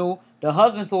thing you know, the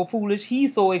husband's so foolish.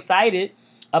 He's so excited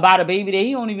about a baby that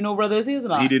he don't even know whether it's his or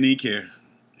not. He didn't even care.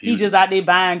 He just out there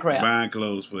buying crap. Buying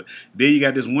clothes for. Then you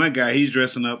got this one guy. He's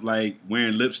dressing up like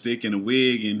wearing lipstick and a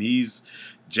wig, and he's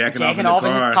jacking off in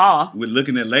his car with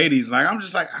looking at ladies. Like I'm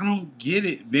just like I don't get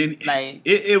it. Then like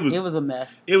it was a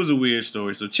mess. It was a weird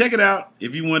story. So check it out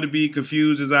if you want to be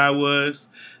confused as I was.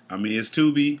 I mean, it's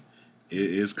Tubi.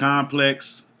 It's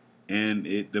complex. And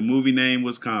the movie name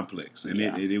was Complex. And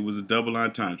it was a double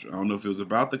entendre. I don't know if it was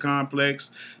about the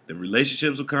complex, the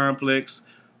relationships were complex,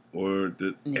 or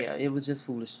the... Yeah, it was just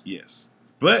foolish. Yes.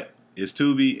 But it's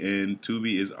Tubi, and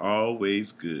Tubi is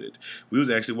always good. We was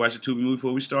actually watching a Tubi movie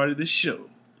before we started this show.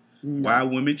 No. Why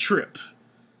Women Trip.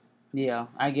 Yeah,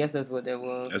 I guess that's what that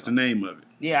was. That's the name of it.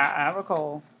 Yeah, I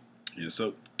recall. Yeah,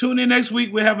 so tune in next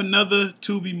week. We'll have another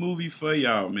Tubi movie for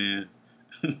y'all, man.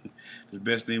 The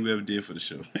best thing we ever did for the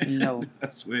show. No. I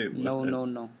swear it was.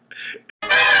 No.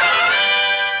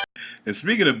 And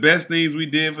speaking of best things we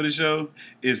did for the show,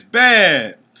 it's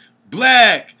Bad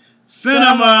Black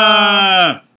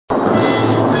Cinema.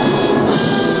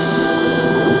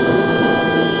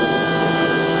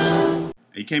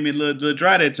 He came in a little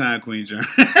dry that time, Queen John.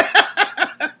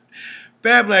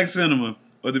 Bad Black Cinema,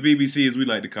 or the BBC as we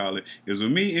like to call it, is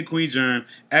when me and Queen Germ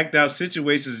act out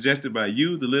situations suggested by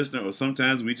you, the listener, or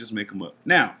sometimes we just make them up.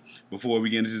 Now, before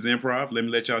we get into this improv, let me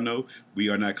let y'all know we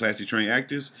are not classically trained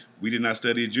actors. We did not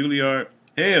study at Juilliard.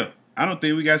 Hell, I don't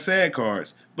think we got SAG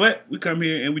cards. But we come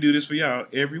here and we do this for y'all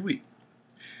every week.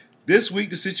 This week,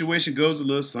 the situation goes a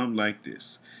little something like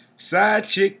this. Side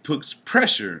chick puts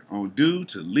pressure on dude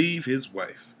to leave his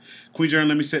wife. Queen Germ,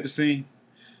 let me set the scene.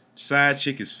 Side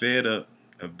chick is fed up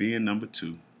of being number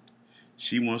 2.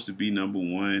 She wants to be number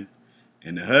 1.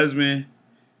 And the husband,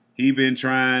 he been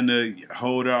trying to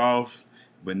hold her off,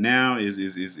 but now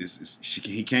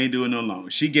he can't do it no longer.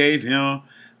 She gave him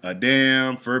a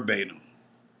damn verbatim.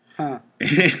 Huh.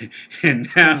 and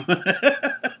now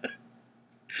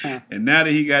and now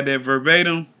that he got that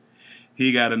verbatim,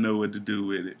 he got to know what to do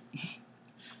with it.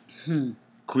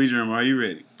 Queen Germ, are you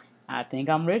ready? I think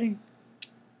I'm ready.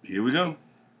 Here we go.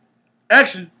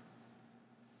 Action.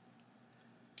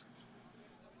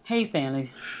 Hey, Stanley.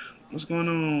 What's going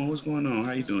on?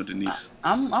 How you doing, Denise?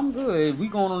 I'm good. We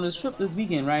going on this trip this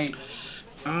weekend, right?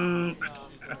 I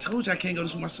told you I can't go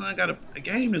this weekend. My son got a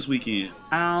game this weekend.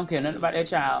 I don't care nothing about that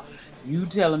child. You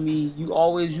telling me you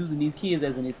always using these kids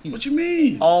as an excuse. What you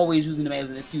mean? Always using them as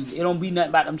an excuse. It don't be nothing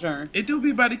about them turn. It do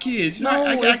be about the kids. You know,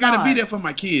 I gotta be there for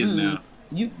my kids now.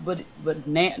 But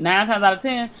 9 times out of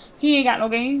 10, he ain't got no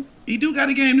game. He do got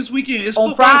a game this weekend. It's on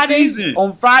football Friday, season.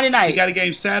 On Friday night. He got a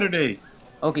game Saturday.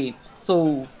 Okay,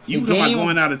 so you talking about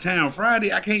going out of town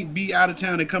Friday? I can't be out of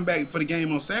town and come back for the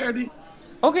game on Saturday.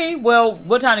 Okay, well,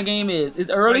 what time the game is?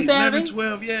 It's early like Saturday? 11,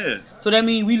 12, yeah. So that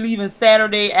means we leaving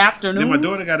Saturday afternoon? Then my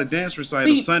daughter got a dance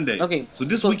recital Sunday. Okay. So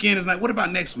this weekend is like, what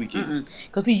about next weekend?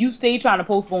 Because, see, you stay trying to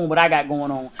postpone what I got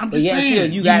going on. I'm just saying,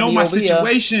 still, you know my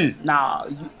situation. Here. Nah,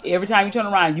 every time you turn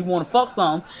around, you want to fuck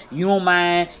something. You don't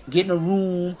mind getting a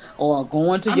room or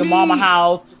going to your mama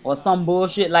house or some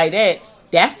bullshit like that.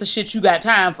 That's the shit you got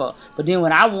time for. But then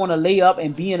when I want to lay up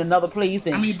and be in another place,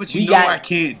 and I mean, but you know I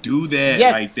can't do that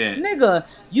like that. Nigga,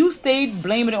 you stayed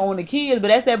blaming it on the kids, but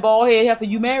that's that bald head heifer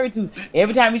you married to.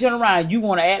 Every time you turn around, you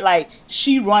want to act like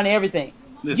she run everything.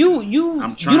 Listen, you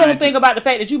don't think about the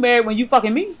fact that you married when you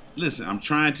fucking me. Listen, I'm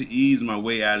trying to ease my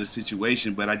way out of the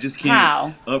situation, but I just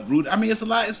can't uproot. I mean, it's a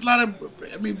lot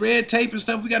of red tape and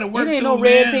stuff we got to work through. It ain't no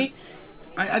red tape.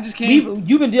 I just can't.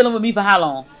 You've been dealing with me for how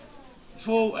long?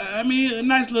 For a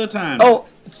nice little time. Oh,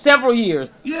 several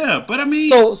years. Yeah, but I mean,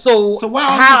 so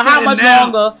how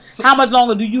much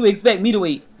longer do you expect me to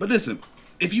wait? But listen,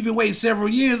 if you've been waiting several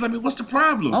years, I mean, what's the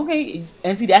problem? Okay,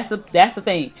 and see that's the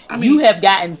thing. You have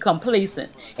gotten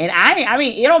complacent, and I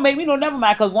mean, it don't make me no never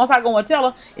mind because once I go and tell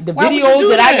her the videos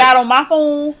that I got on my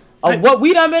phone of what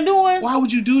we done been doing. Why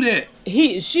would you do that?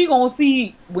 She gonna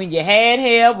see when you had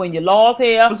hair, when you lost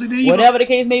hair, whatever the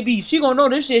case may be. She gonna know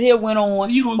this shit here went on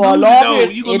for a long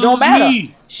period. It don't matter.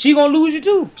 Me. She gonna lose you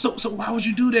too. So why would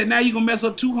you do that? Now you gonna mess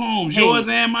up two homes, yours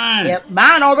and mine. Yeah,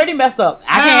 mine already messed up.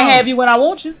 I can't have you when I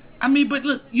want you. I mean, but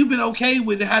look, you've been okay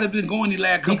with how it's been going these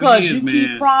last couple because years, man. Because you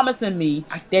keep promising me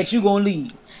that you gonna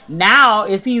leave. Now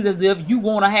it seems as if you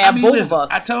want to have both of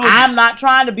us. I'm not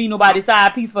trying to be nobody's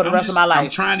side piece for the rest of my life. I'm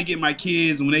trying to get my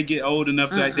kids when they get old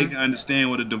enough that they can understand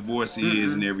what a divorce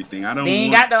is and everything. I don't. They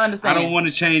ain't got to understand. I don't want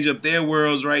to change up their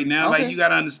worlds right now. Okay. Like you got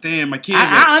to understand. My kids.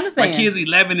 I understand. My kids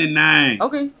 11 and 9.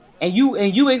 Okay. And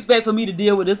you expect for me to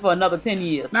deal with this for another 10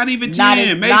 years? Not even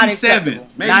 10. Maybe 7.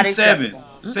 Maybe 7.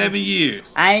 7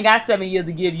 years. I ain't got 7 years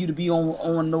to give you to be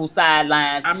on those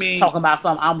sidelines. I mean, talking about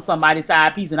I'm somebody's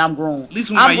side piece and I'm grown. At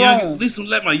least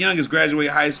let my youngest graduate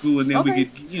high school and then we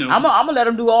get I'm gonna let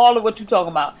them do all of what you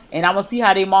talking about, and I'm gonna see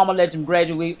how their mama let them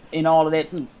graduate and all of that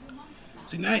too.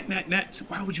 See,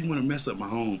 why would you want to mess up my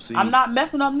home? See, I'm not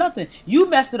messing up nothing. You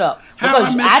messed it up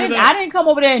because I didn't come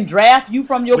over there and draft you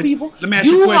from your people. Let me ask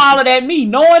you a question. Hollered at me,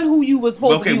 knowing who you was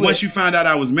supposed to be with. Okay, once you found out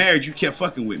I was married, you kept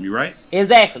fucking with me, right?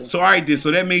 Exactly. So all right, then.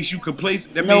 So that makes you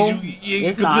complacent. That means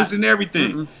you're complicit in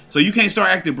everything. Mm-mm. So you can't start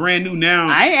acting brand new now.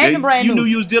 I ain't acting brand new. You knew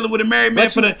you was dealing with a married man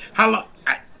how long?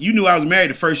 You knew I was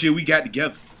married the first year we got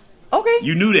together. Okay.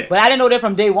 You knew that. But I didn't know that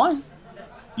from day 1.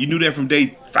 You knew that from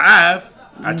day 5.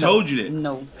 I told you that.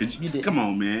 No, you didn't. Come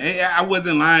on, man. I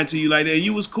wasn't lying to you like that.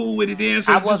 You was cool with it then,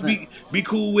 so just be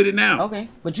cool with it now. Okay,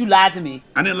 but you lied to me.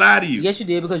 I didn't lie to you. Yes, you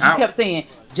did, because you kept saying,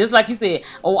 just like you said,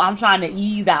 "Oh, I'm trying to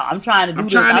ease out. I'm trying to do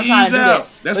this. I'm trying to do that."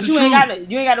 That's but the truth.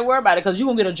 You ain't got to worry about it because you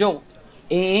gonna get a joke.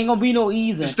 It ain't gonna be no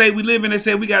easing. The state we live in, they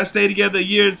said we gotta stay together a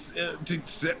year to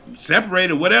separate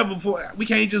or whatever. We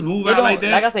can't just move out like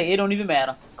that. Like I said, it don't even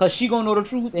matter because she gonna know the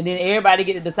truth, and then everybody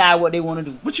get to decide what they want to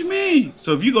do. What you mean?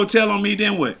 So if you go tell on me,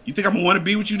 then what? You think I'm gonna want to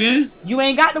be with you then? You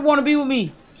ain't got to want to be with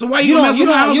me. So why you gonna mess with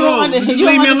my household? Just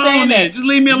leave me alone then. Just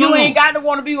leave me alone. You ain't got to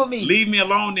want to be with me. Leave me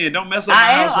alone then. Don't mess up my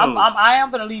household. I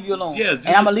am gonna leave you alone. Yes.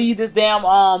 And I'm gonna leave this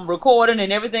damn recording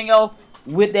and everything else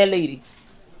with that lady.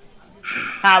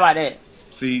 How about that?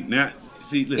 See,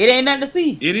 listen. It ain't nothing to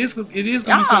see. It is gonna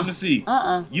be something to see.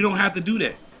 You don't have to do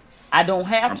that. I don't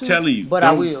have to. I'm telling you. But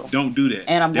I will. Don't do that.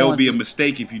 And there will be a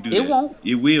mistake if you do that. It won't.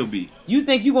 It will be. You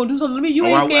think you gonna do something to me? You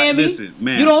ain't scaring me. Listen,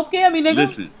 man. You don't scare me, nigga.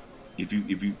 Listen, if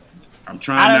you, I'm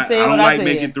trying not. I don't like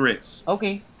making threats.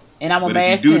 Okay. And I'm a but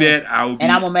mash if you do sin. that, I will be.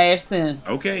 And I'm a mash sin.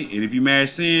 Okay. And if you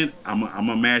mash sin, I'm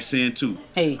a mash sin too.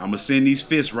 Hey. I'm gonna send these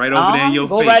fists right over there in your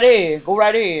face. Go right there. Go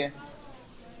right there.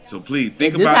 So please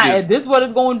think about this. If this what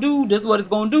it's gonna do, this what it's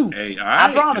gonna do. Hey, all right.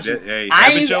 I promise you. Hey,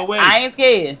 have it your way. I ain't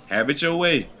scared. Have it your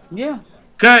way. Yeah.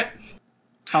 Cut.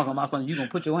 Talking about something, you gonna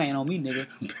put your hand on me, nigga.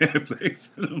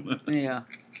 Yeah.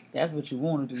 That's what you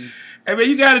want to do. Hey, man,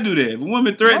 you got to do that. If a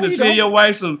woman threatened to send your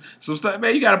wife some stuff,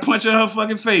 man, you got to punch her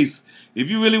fucking face. If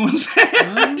you really want to say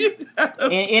it.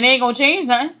 It ain't going to change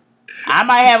nothing. I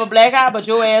might have a black eye, but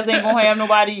your ass ain't going to have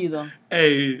nobody either.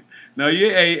 Hey, no,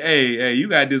 hey, you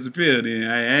got to disappear then.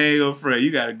 I ain't going to fret.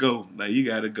 You got to go. Like, you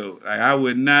got to go. Like, I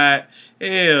would not.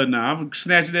 Hell no. I'm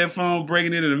snatching that phone,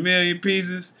 breaking it in a million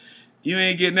pieces. You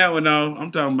ain't getting that one off.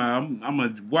 I'm talking about, I'm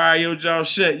going to wire your jaw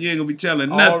shut. You ain't going to be telling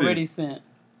nothing. Already sent.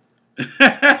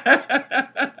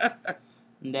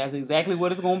 That's exactly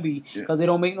what it's gonna be, because it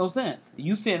don't make no sense.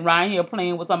 You sitting right here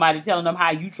playing with somebody, telling them how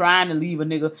you trying to leave a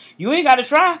nigga. You ain't got to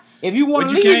try. If you want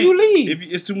to leave, you leave.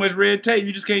 If it's too much red tape,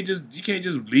 you can't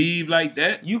just leave like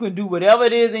that. You can do whatever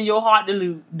it is in your heart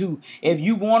to do. If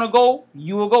you want to go,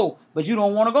 you will go, but you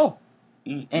don't want to go,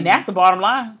 and that's the bottom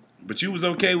line. But you was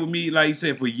okay with me, like you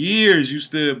said, for years. You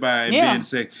stood by and being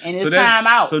sick, and it's time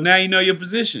out. So now you know your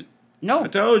position. No, I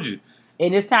told you.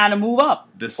 And it's time to move up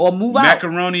or move out.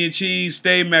 Macaroni and cheese,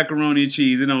 stay macaroni and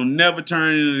cheese. It don't never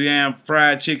turn into damn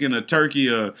fried chicken or turkey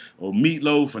or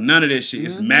meatloaf or none of that shit.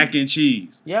 It's mac and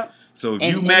cheese. Yep. So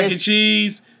if you mac and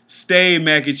cheese, stay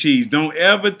mac and cheese. Don't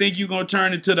ever think you're going to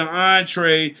turn it to the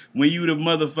entree when you the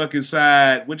motherfucking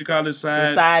side. What you call it? The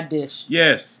side dish.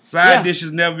 Yes. Side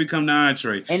dishes never become the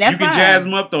entree. And that's you can jazz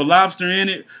them up, throw lobster in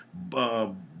it,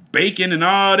 bacon and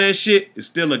all that shit. It's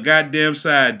still a goddamn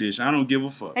side dish. I don't give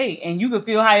a fuck. Hey, and you can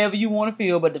feel however you want to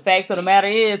feel, but the facts of the matter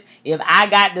is, if I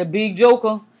got the big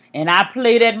joker and I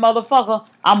play that motherfucker,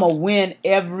 I'm going to win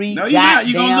every No, you're not.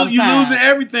 You losing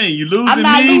everything. You losing me. I'm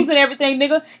not losing everything,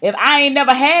 nigga. If I ain't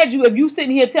never had you, if you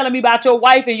sitting here telling me about your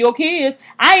wife and your kids,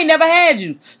 I ain't never had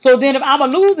you. So then if I'm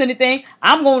going to lose anything,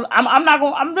 I'm really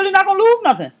not going to lose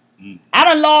nothing. I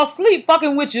done lost sleep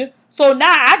fucking with you. So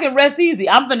now I can rest easy.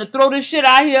 I'm finna throw this shit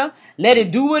out here. Let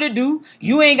it do what it do.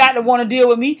 You ain't got to want to deal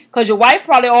with me because your wife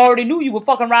probably already knew you were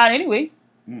fucking around anyway.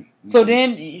 So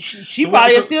then she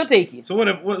probably will still take you. So what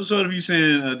if you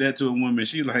saying that to a woman?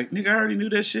 She like, nigga, I already knew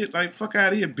that shit. Like, fuck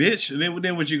out of here, bitch. And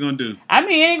then what you gonna do? I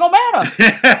mean, it ain't gonna matter.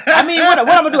 I mean, what I'm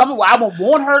gonna do? I'm gonna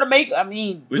want her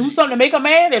to do something to make her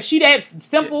mad. If she that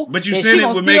simple, but you said it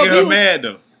would make her mad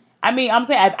though. I mean, I'm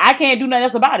saying I can't do nothing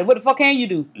else about it. What the fuck can you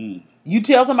do? You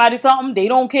tell somebody something, they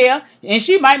don't care, and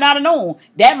she might not have known.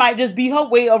 That might just be her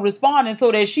way of responding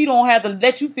so that she don't have to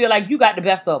let you feel like you got the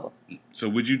best of her. So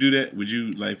would you do that? Would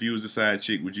you, like, if you was a side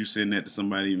chick, would you send that to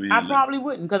somebody? Man, I probably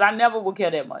wouldn't, because I never would care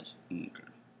that much. Okay,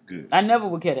 good. I never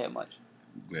would care that much.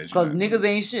 Because niggas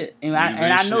ain't shit, and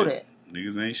I know that.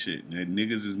 Niggas ain't shit.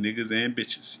 Niggas is niggas and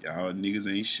bitches. Y'all niggas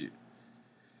ain't shit.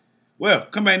 Well,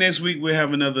 come back next week. We'll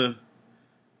have another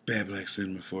Bad Black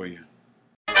Cinema for you.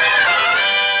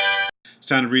 It's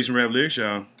time to read some rap lyrics,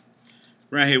 y'all.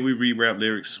 Around here, we read rap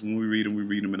lyrics. When we read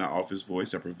them in our office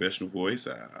voice, our professional voice,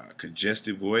 our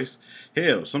congested voice.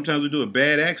 Hell, sometimes we do a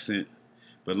bad accent.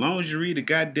 But as long as you read the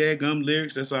goddamn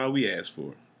lyrics, that's all we ask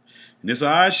for. And it's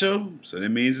our show, so that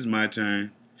means it's my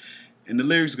turn. And the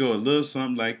lyrics go a little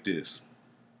something like this.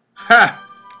 Ha!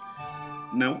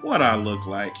 Now what I look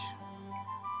like?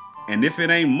 And if it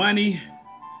ain't money,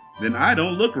 then I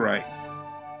don't look right.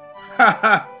 Ha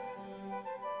ha!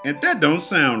 And that don't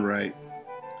sound right.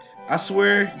 I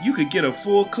swear you could get a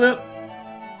full clip,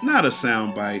 not a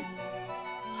sound bite.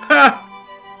 Ha!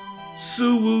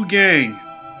 Suwoo gang.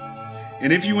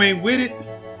 And if you ain't with it,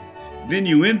 then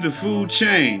you in the food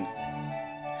chain.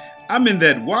 I'm in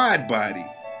that wide body.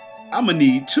 I'ma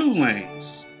need 2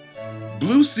 lanes.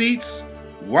 Blue seats,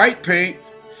 white paint,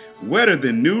 wetter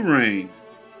than new rain.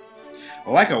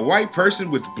 Like a white person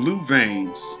with blue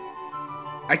veins.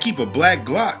 I keep a black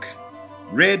Glock,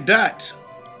 red dot,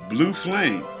 blue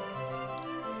flame.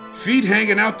 Feet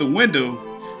hanging out the window,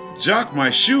 jock my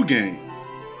shoe game.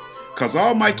 Cause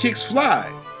all my kicks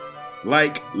fly,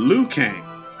 like Liu Kang.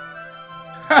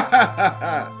 Ha ha ha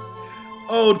ha.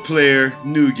 Old player,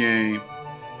 new game.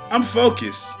 I'm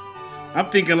focused. I'm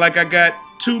thinking like I got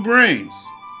 2 brains.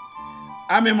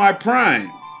 I'm in my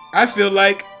prime. I feel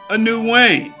like a new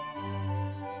Wayne.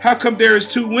 How come there is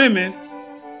 2 women,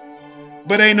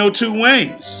 but ain't no 2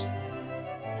 Waynes?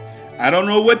 I don't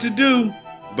know what to do,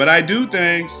 but I do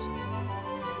things.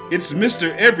 It's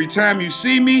Mr. Every time you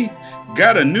see me,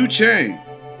 got a new chain.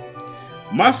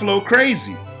 My flow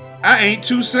crazy. I ain't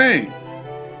too sane,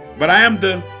 but I am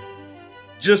the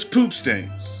just poop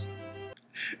stains.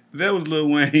 That was Lil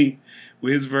Wayne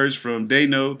with his verse from They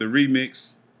Know, the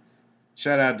remix.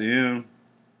 Shout out to him.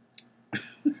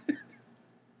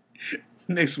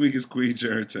 Next week is Queen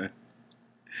Germ time.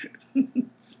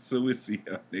 So we'll see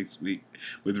y'all next week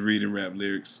with reading rap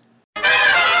lyrics.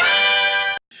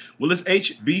 Well, it's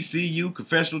HBCU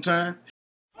confessional time.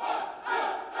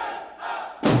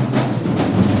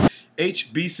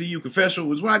 HBCU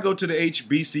confessional is when I go to the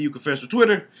HBCU confessional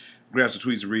Twitter, grab some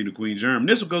tweets and read the Queen Germ.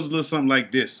 This one goes a little something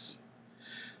like this.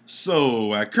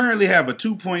 So, I currently have a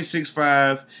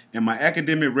 2.65 and my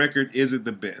academic record isn't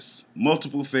the best.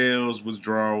 Multiple fails,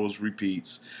 withdrawals,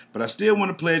 repeats. But I still want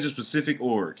to pledge a specific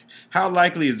org. How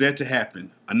likely is that to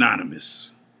happen?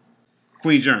 Anonymous.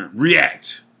 Queen Germ,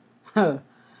 react.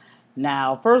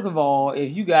 Now, first of all,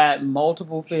 if you got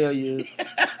multiple failures,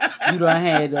 you done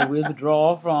had to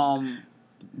withdraw from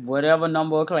whatever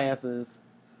number of classes.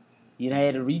 You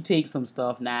had to retake some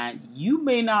stuff. Now, you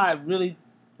may not really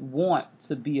want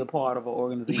to be a part of an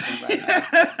organization right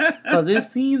now. Because it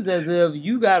seems as if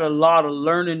you got a lot of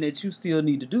learning that you still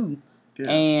need to do. Yeah.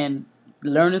 And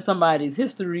learning somebody's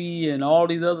history and all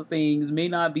these other things may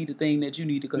not be the thing that you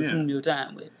need to consume your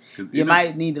time with. You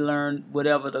might need to learn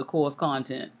whatever the course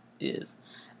content is.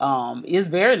 It's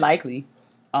very likely,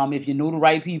 if you know the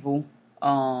right people,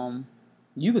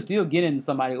 you can still get into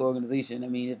somebody's organization. I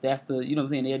mean, if that's the, you know what I'm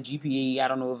saying, their GPA, I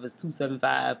don't know if it's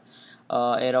 275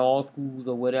 at all schools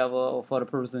or whatever, or for the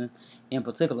person in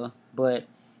particular. But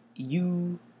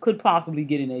you could possibly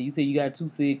get in there. You say you got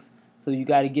 2.6, so you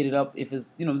got to get it up if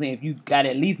it's, if you got to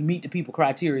at least meet the people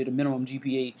criteria, the minimum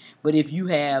GPA. But if you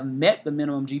have met the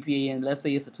minimum GPA and let's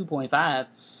say it's a 2.5,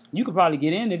 you could probably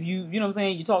get in if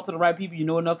you talk to the right people, you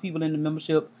know enough people in the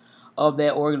membership of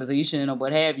that organization or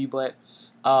what have you. But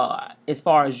as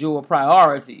far as your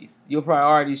priorities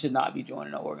should not be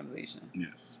joining an organization.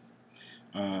 Yes.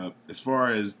 As far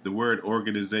as the word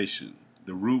organization,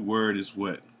 the root word is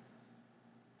what?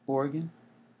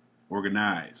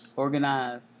 Organize.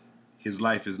 His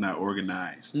life is not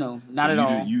organized. No, not at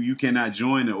all. You cannot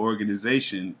join an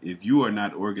organization if you are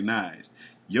not organized.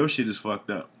 Your shit is fucked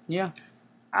up. Yeah.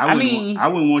 I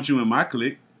wouldn't want you in my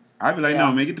clique. I'd be like, Yeah.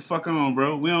 no, man, get the fuck on,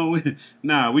 bro. We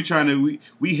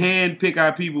hand pick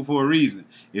our people for a reason.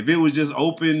 If it was just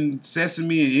open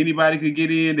sesame and anybody could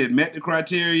get in that met the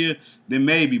criteria, then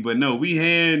maybe. But no,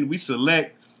 we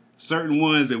select certain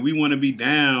ones that we want to be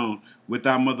down with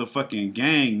our motherfucking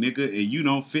gang, nigga, and you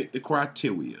don't fit the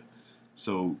criteria.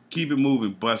 So keep it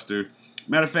moving, Buster.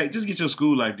 Matter of fact, just get your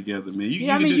school life together, man. You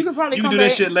can do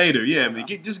that shit later. Yeah, man.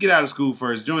 Just get out of school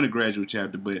first. Join the graduate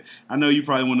chapter. But I know you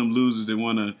probably one of them losers that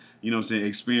want to,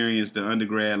 experience the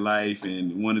undergrad life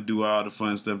and want to do all the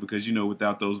fun stuff because,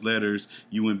 without those letters,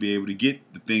 you wouldn't be able to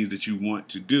get the things that you want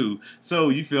to do. So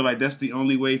you feel like that's the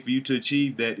only way for you to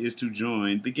achieve that is to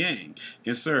join the gang.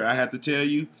 And, sir, I have to tell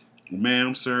you,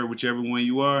 ma'am, sir, whichever one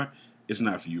you are, it's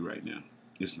not for you right now.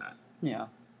 It's not. Yeah.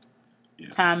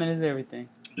 Timing is everything.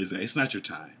 It's not your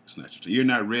time. It's not your time. You're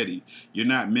not ready. You're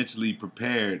not mentally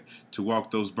prepared to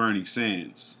walk those burning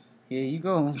sands. Here you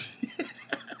go.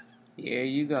 Here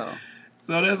you go.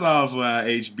 So that's all for our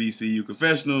HBCU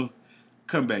confessional.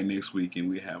 Come back next week and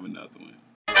we have another one.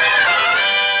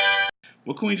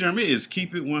 Well, Queen Germ, it is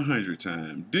Keep It 100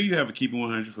 time. Do you have a Keep It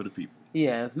 100 for the people?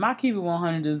 Yes, my Keep It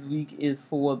 100 this week is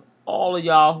for all of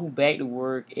y'all who back to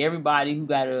work, everybody who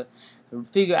got to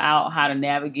figure out how to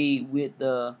navigate with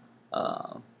the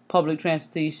public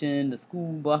transportation, the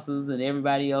school buses, and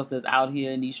everybody else that's out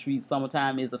here in these streets.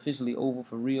 Summertime is officially over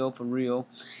for real.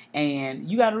 And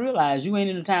you got to realize you ain't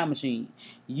in a time machine.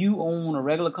 You own a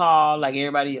regular car like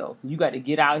everybody else. You got to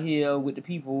get out here with the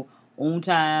people on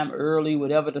time, early,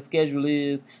 whatever the schedule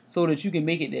is, so that you can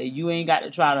make it there. You ain't got to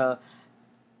try to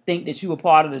think that you were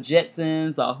part of the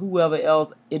Jetsons or whoever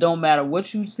else. It don't matter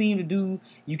what you seem to do.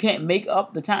 You can't make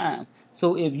up the time.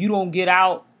 So if you don't get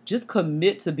out, just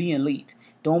commit to being late.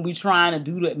 Don't be trying to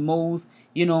do the most,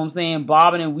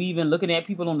 bobbing and weaving, looking at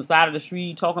people on the side of the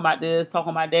street, talking about this,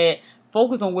 talking about that.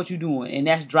 Focus on what you're doing, and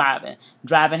that's driving.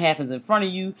 Driving happens in front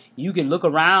of you. You can look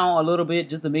around a little bit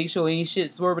just to make sure ain't shit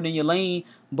swerving in your lane,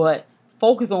 but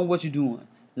focus on what you're doing.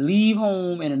 Leave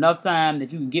home in enough time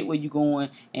that you can get where you're going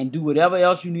and do whatever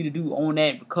else you need to do on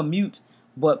that commute.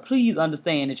 But please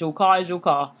understand that your car is your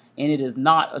car, and it is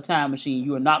not a time machine.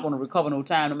 You are not going to recover no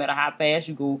time, no matter how fast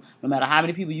you go, no matter how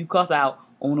many people you cuss out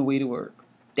on the way to work.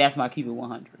 That's my Keep It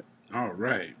 100. All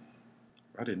right.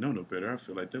 I didn't know no better. I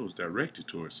feel like that was directed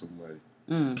towards somebody.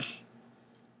 Well,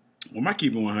 my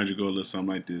Keep It 100 go a little something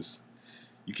like this.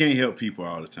 You can't help people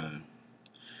all the time.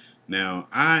 Now,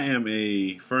 I am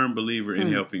a firm believer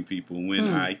in helping people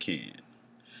when I can.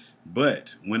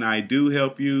 But when I do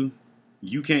help you,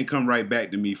 you can't come right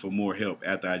back to me for more help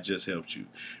after I just helped you.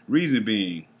 Reason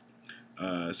being,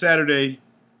 Saturday,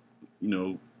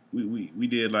 we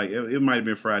did like, it might have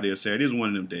been Friday or Saturday. It was one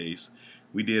of them days.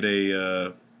 We did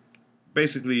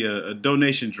basically a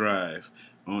donation drive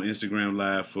on Instagram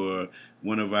Live for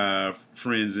one of our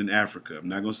friends in Africa. I'm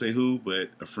not going to say who, but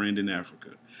a friend in Africa.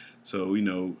 So,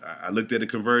 I looked at the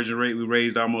conversion rate. We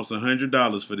raised almost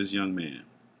 $100 for this young man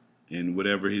and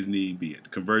whatever his need be. The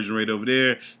conversion rate over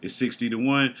there is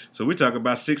 60-1. So we're talking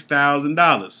about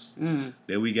 $6,000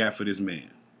 that we got for this man.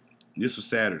 This was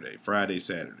Friday,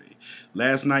 Saturday.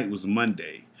 Last night was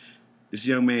Monday. This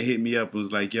young man hit me up and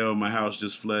was like, yo, my house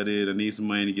just flooded. I need some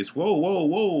money to get...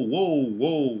 Whoa.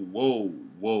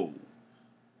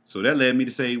 So that led me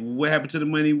to say, what happened to the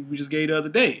money we just gave the other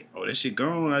day? Oh, that shit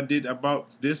gone. I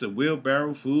bought this, a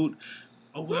wheelbarrow, food.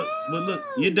 Oh, well, look,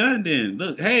 you're done then.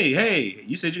 Look, hey,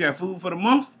 you said you got food for the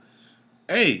month?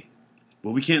 Hey,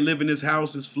 well, we can't live in this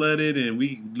house. It's flooded and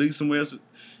we live somewhere else.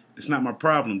 It's not my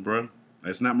problem, bro.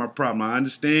 That's not my problem. I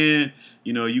understand,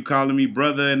 you calling me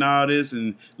brother and all this.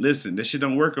 And listen, that shit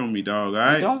don't work on me, dog, all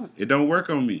right? It don't work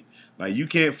on me. Like, you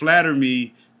can't flatter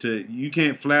me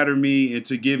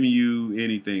into giving you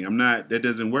anything. That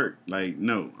doesn't work. Like,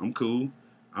 no, I'm cool.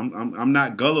 I'm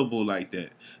not gullible like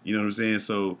that. You know what I'm saying?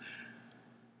 So,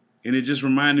 and it just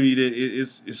reminded me that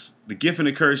it's the gift and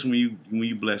the curse when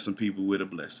you bless some people with a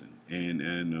blessing. And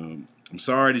I'm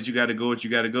sorry that you got to go what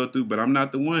you got to go through, but I'm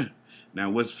not the one. Now,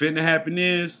 what's fitting to happen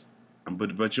is I'm going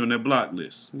to put you on that block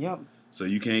list. Yep. So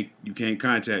you can't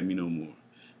contact me no more.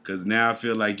 Because now I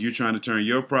feel like you're trying to turn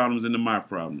your problems into my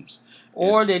problems.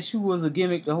 Or that you was a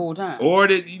gimmick the whole time. Or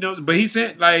that, but he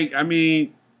said, like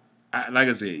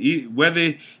I said,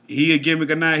 whether he a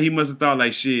gimmick or not, he must have thought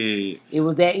like, shit. It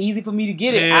was that easy for me to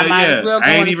get it. Hell I might as well go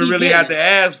I ain't and even keep really getting have to it.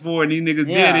 ask for it, and these niggas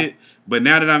did it. But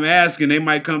now that I'm asking, they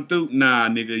might come through. Nah,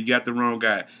 nigga, you got the wrong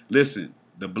guy. Listen,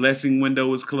 the blessing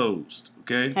window is closed,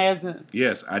 okay? Hasn't.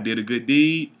 Yes, I did a good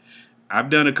deed.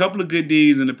 I've done a couple of good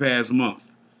deeds in the past month.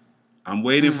 I'm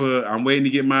waiting to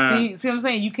get my... See what I'm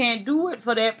saying? You can't do it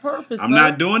for that purpose, I'm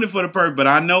not doing it for the purpose, but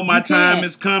I know my time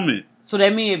is coming. So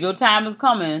that means if your time is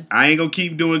coming... I ain't going to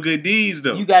keep doing good deeds,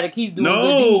 though. You got to keep doing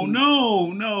good deeds.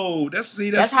 No.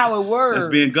 That's how it works. That's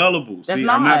being gullible. That's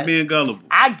I'm not being gullible.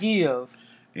 I give.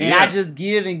 And I just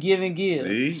give and give and give.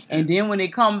 See? And then when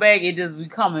it come back, it just be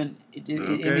coming.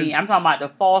 I'm talking about the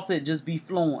faucet just be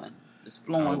flowing. Just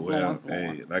flowing, flowing.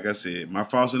 Hey, like I said, my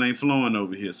faucet ain't flowing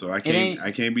over here, so I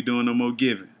can't be doing no more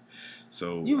giving.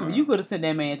 So you could have sent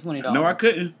that man $20. No, I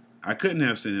couldn't. I couldn't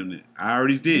have sent him that. I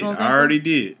already did. I already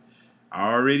did.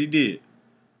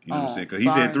 You know what I'm saying? Because he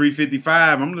said $355.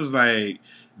 I'm just like,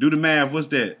 do the math. What's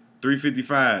that?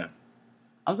 $355.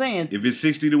 I'm saying if it's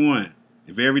 60 to 1,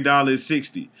 if every dollar is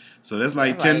 60, so that's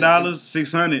like $10,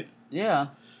 $600. Yeah.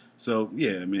 So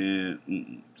yeah,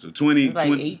 man. So 20, like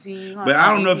 18. But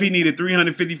I don't know if he needed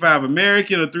 355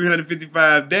 American or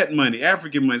 355 that money,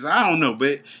 African money. So I don't know.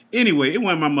 But anyway, it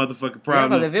wasn't my motherfucking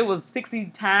problem. Because if it was 60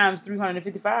 times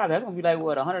 355, that's gonna be like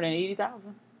what,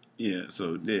 180,000? Yeah.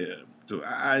 So yeah. So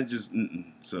I just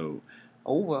so.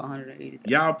 Over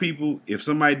 180,000. Y'all people, if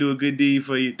somebody do a good deed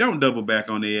for you, don't double back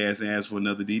on their ass and ask for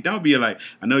another deed. Don't be like,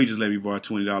 I know you just let me borrow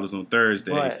 $20 on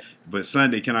Thursday, but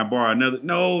Sunday, can I borrow another?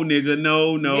 No, nigga,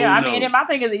 no. Yeah, I mean, and my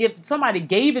thing is, if somebody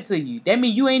gave it to you, that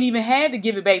means you ain't even had to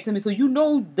give it back to me. So you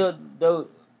know the you know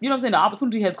what I'm saying, the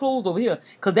opportunity has closed over here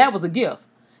because that was a gift.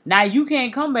 Now you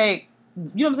can't come back, you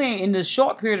know what I'm saying, in this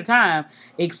short period of time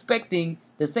expecting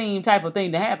the same type of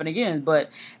thing to happen again.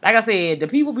 But like I said, the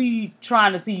people be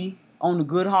trying to see on the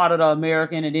good heart of the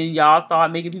American, and then y'all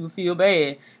start making people feel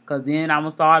bad, because then I'm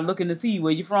going to start looking to see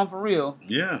where you from for real.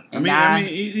 Yeah. I mean,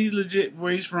 he's legit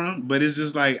where he's from, but it's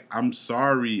just like, I'm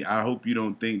sorry. I hope you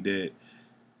don't think that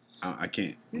I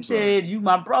can't. You said you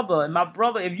my brother, and my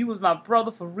brother, if you was my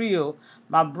brother for real,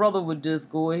 my brother would just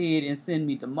go ahead and send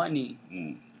me the money.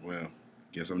 Well,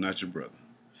 guess I'm not your brother.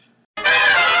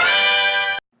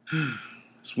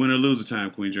 It's win or loser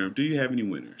time, Queen Germ. Do you have any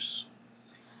winners?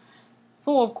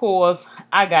 So, of course,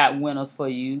 I got winners for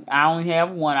you. I only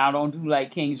have one. I don't do like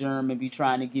King Germ and be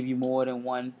trying to give you more than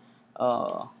one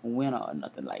winner or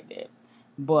nothing like that.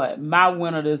 But my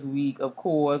winner this week, of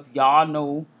course, y'all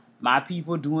know my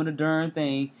people doing the darn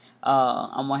thing.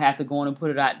 I'm going to have to go on and put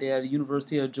it out there. The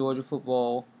University of Georgia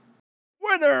football.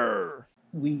 Winner!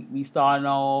 We starting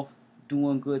off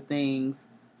doing good things.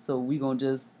 So we going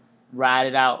to just ride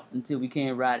it out until we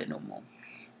can't ride it no more.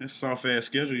 That soft ass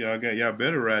schedule y'all got. Y'all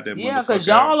better ride that motherfucker. Yeah, because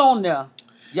y'all on there.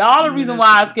 Y'all the reason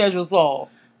why our schedule's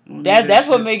soft. That's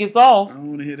what make it soft. I don't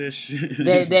want to hear that shit.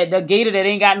 The gator that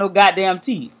ain't got no goddamn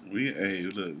teeth. We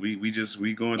going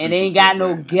through. And they ain't got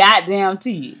no goddamn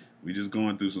teeth. We just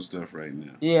going through some stuff right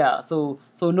now. Yeah, so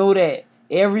know that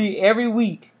every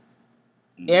week.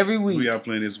 Every week. Who y'all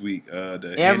playing this week?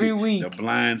 Week. The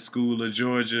Blind School of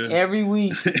Georgia. Every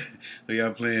week. Who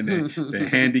y'all playing the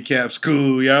Handicap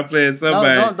School? Y'all playing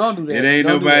somebody. Don't do that. It ain't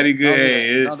nobody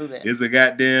good. Don't do that. It's a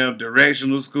goddamn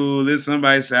directional school. It's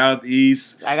somebody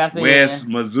Southeast, like I said, West,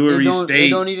 Missouri State. It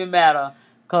don't even matter.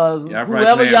 Because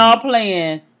whoever y'all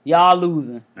playing, y'all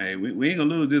losing. Hey, we ain't going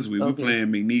to lose this week. Okay. We playing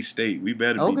McNeese State. We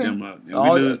better beat them up.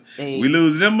 We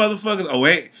lose them motherfuckers. Oh,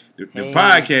 wait. The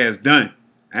podcast done.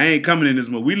 I ain't coming in this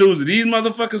month. We lose to these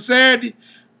motherfuckers Saturday,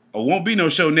 or won't be no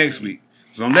show next week.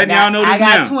 So I'm letting y'all know this now.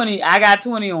 I got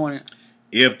 20 on it.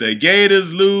 If the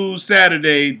Gators lose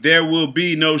Saturday, there will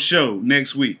be no show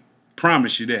next week.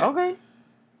 Promise you that. Okay.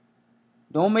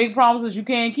 Don't make promises you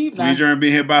can't keep. Queen Germ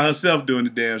been here by herself doing the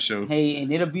damn show. Hey,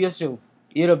 and it'll be a show.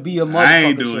 It'll be a motherfucker I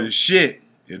ain't doing show. shit.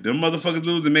 If them motherfuckers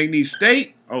lose and make these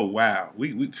state, oh wow.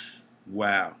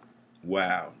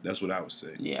 Wow. That's what I would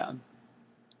say. Yeah.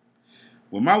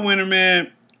 Well, my winner, man,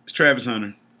 is Travis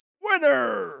Hunter.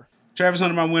 Winner! Travis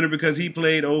Hunter, my winner, because he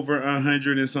played over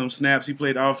 100 and some snaps. He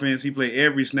played offense. He played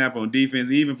every snap on defense.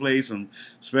 He even played some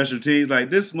special teams.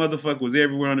 Like, this motherfucker was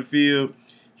everywhere on the field.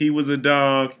 He was a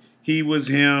dog. He was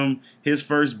him. His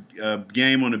first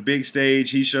game on the big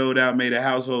stage, he showed out, made a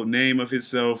household name of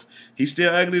himself. He's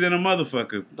still ugly than a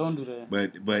motherfucker. Don't do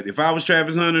that. But if I was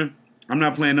Travis Hunter, I'm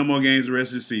not playing no more games the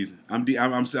rest of the season.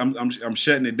 I'm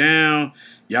shutting it down.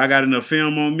 Y'all got enough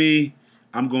film on me.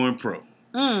 I'm going pro.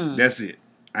 That's it.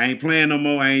 I ain't playing no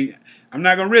more. I'm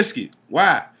not gonna risk it.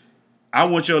 Why? I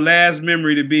want your last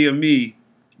memory to be of me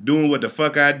doing what the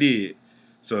fuck I did.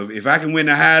 So if I can win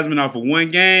the Heisman off of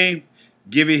one game,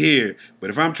 give it here. But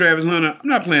if I'm Travis Hunter, I'm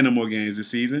not playing no more games this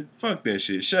season. Fuck that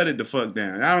shit. Shut it the fuck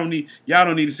down. Y'all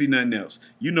don't need to see nothing else.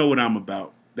 You know what I'm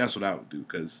about. That's what I would do,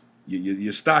 because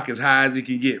your stock is high as it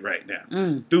can get right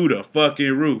now. Through the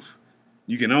fucking roof.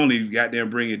 You can only goddamn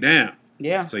bring it down.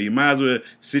 Yeah. So you might as well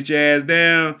sit your ass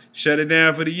down, shut it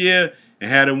down for the year, and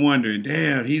have them wondering,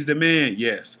 damn, he's the man.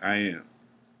 Yes, I am.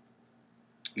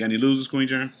 You got any losers, Queen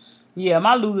Jern? Yeah,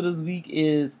 my loser this week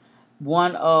is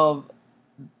one of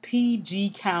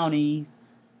PG County's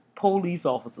police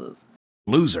officers.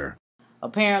 Loser.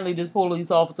 Apparently, this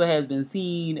police officer has been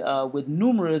seen with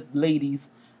numerous ladies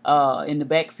in the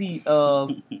backseat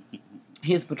of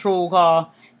his patrol car.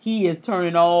 He is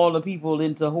turning all the people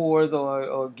into whores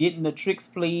or getting the tricks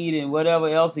played and whatever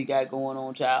else he got going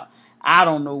on, child. I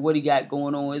don't know what he got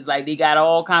going on. It's like they got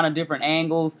all kind of different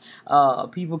angles.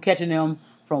 People catching him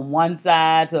from one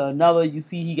side to another. You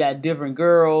see he got different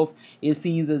girls. It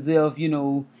seems as if,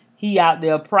 he out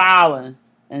there prowling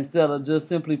instead of just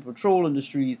simply patrolling the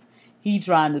streets. He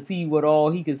trying to see what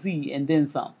all he can see and then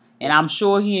some. And I'm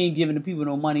sure he ain't giving the people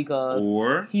no money because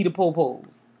he the popos.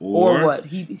 Or what?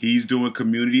 He's doing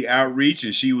community outreach,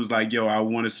 and she was like, yo, I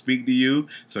want to speak to you.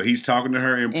 So he's talking to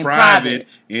her in private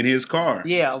in his car.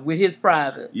 Yeah, with his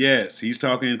private. Yes, he's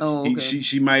talking. Oh, okay.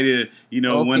 She might have,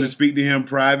 wanted to speak to him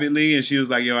privately, and she was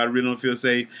like, yo, I really don't feel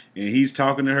safe. And he's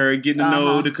talking to her, getting to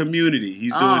know the community.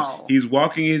 He's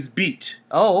walking his beat.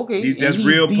 Oh, okay. That's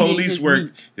real police work.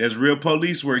 Meat. That's real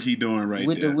police work he doing right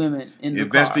with there. With the women in the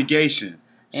investigation. Car.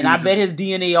 And I bet his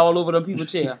DNA all over them people's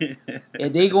chair.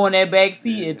 If they go in that back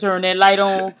seat and turn that light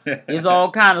on, it's all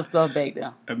kind of stuff back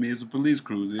there. I mean, it's a police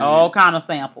cruiser. All kind of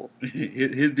samples.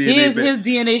 His DNA. His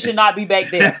DNA should not be back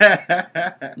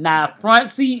there. Now, front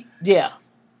seat, yeah.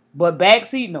 But back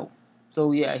seat, no.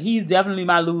 So, yeah, he's definitely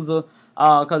my loser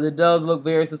because it does look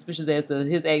very suspicious as to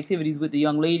his activities with the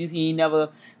young ladies. He ain't never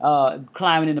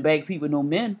climbing in the back seat with no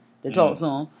men to talk to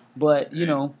him. But,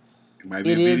 It might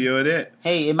be a video of that.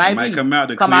 Hey, it might come out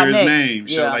to clear his name.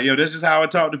 Show like, yo, that's just how I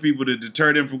talk to people to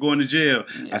deter them from going to jail.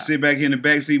 Yeah. I sit back here in the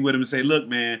back seat with him and say, look,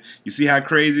 man, you see how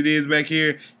crazy it is back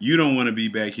here? You don't want to be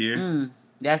back here.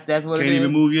 That's what it is. Can't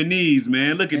even move your knees,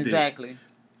 man. Look at this. Exactly.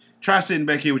 Try sitting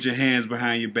back here with your hands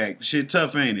behind your back. The shit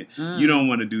tough, ain't it? You don't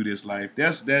want to do this life.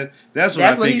 That's what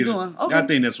I think he's doing. Okay. I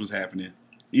think that's what's happening.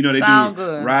 They Sound do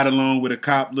good. ride along with a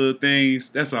cop little things.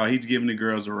 That's all. He's giving the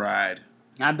girls a ride.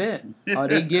 I bet. Or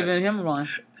they giving him one.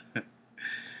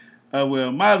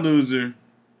 Well, my loser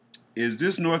is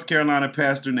this North Carolina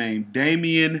pastor named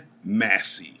Damian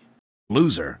Massey.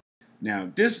 Loser.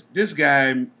 Now, this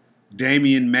guy,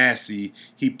 Damian Massey,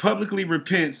 he publicly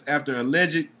repents after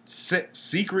alleged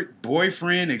secret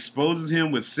boyfriend exposes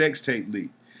him with sex tape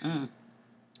leak.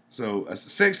 So, a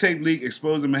sex tape leak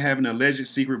exposed him as having an alleged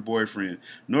secret boyfriend.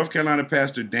 North Carolina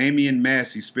pastor Damian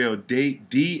Massey, spelled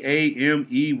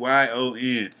Dameyon.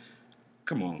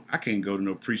 Come on, I can't go to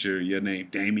no preacher your name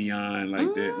Damian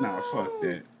like that. Nah, fuck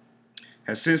that.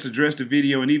 Has since addressed the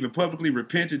video and even publicly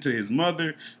repented to his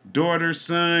mother, daughter,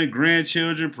 son,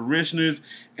 grandchildren, parishioners,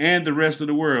 and the rest of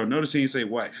the world. Notice he didn't say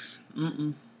wife.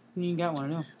 You ain't got one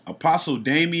of them. Apostle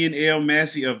Damian L.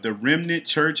 Massey of the Remnant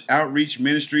Church Outreach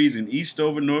Ministries in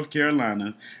Eastover, North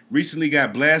Carolina, recently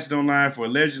got blasted online for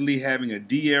allegedly having a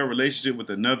DL relationship with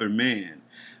another man.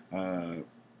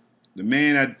 The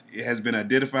man has been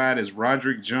identified as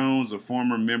Roderick Jones, a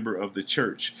former member of the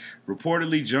church.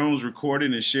 Reportedly, Jones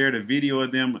recorded and shared a video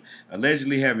of them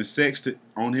allegedly having sex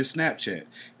on his Snapchat.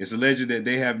 It's alleged that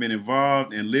they have been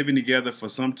involved and living together for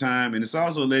some time, and it's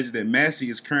also alleged that Massey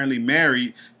is currently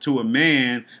married to a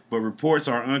man, but reports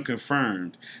are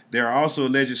unconfirmed. There are also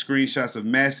alleged screenshots of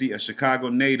Massey, a Chicago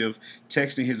native,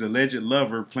 texting his alleged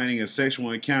lover, planning a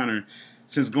sexual encounter.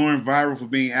 Since going viral for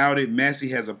being outed, Massey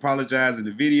has apologized in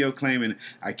the video, claiming,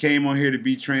 I came on here to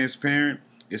be transparent.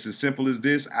 It's as simple as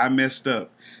this. I messed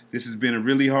up. This has been a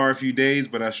really hard few days,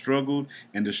 but I struggled,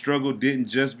 and the struggle didn't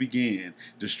just begin.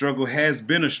 The struggle has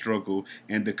been a struggle,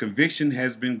 and the conviction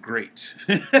has been great.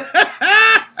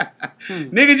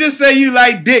 Nigga, just say you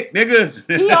like dick, nigga.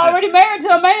 He already married to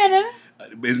a man, isn't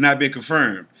it? It's not been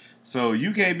confirmed. So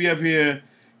you can't be up here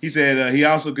He said, he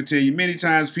also continued, many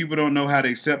times people don't know how to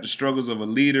accept the struggles of a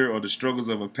leader or the struggles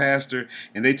of a pastor,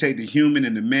 and they take the human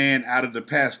and the man out of the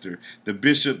pastor, the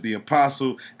bishop, the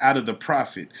apostle, out of the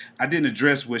prophet. I didn't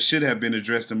address what should have been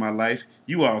addressed in my life.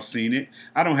 You all seen it.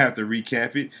 I don't have to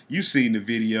recap it. You seen the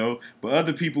video. But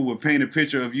other people would paint a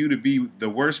picture of you to be the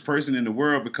worst person in the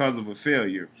world because of a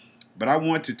failure. But I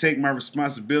want to take my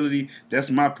responsibility.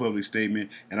 That's my public statement.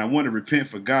 And I want to repent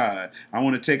for God. I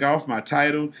want to take off my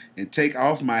title and take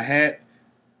off my hat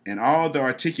and all the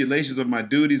articulations of my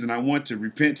duties. And I want to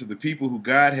repent to the people who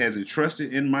God has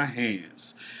entrusted in my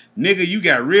hands. Nigga, you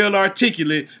got real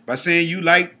articulate by saying you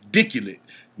like diculate.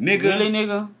 Nigga. Really,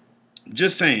 nigga?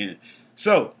 Just saying.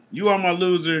 So, you are my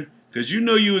loser because you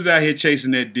know you was out here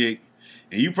chasing that dick.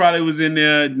 And you probably was in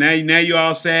there, now you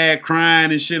all sad,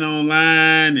 crying and shit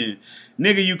online. And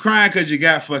nigga, you crying because you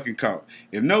got fucking caught.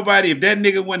 If that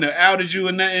nigga wouldn't have outed you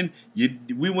or nothing, we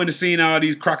wouldn't have seen all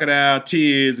these crocodile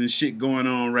tears and shit going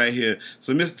on right here.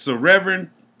 So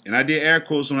Reverend, and I did air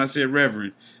quotes when I said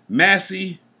Reverend,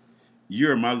 Massey,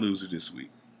 you're my loser this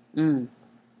week.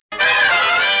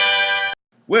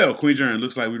 Well, Queen Jern,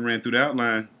 looks like we ran through the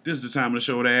outline. This is the time of the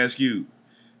show to ask you,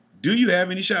 do you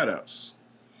have any shout-outs?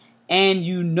 And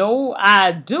you know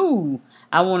I do.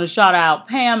 I want to shout out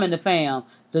Pam and the fam,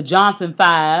 the Johnson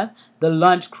 5, the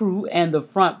lunch crew, and the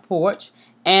front porch.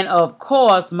 And, of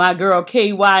course, my girl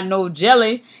KY No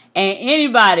Jelly and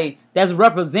anybody that's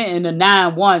representing the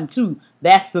 912.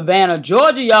 That's Savannah,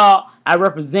 Georgia, y'all. I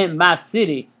represent my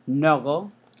city,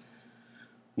 nuggle.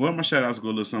 Well, my shout-outs go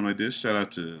a little something like this. Shout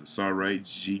out to Sawright,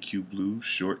 GQ Blue,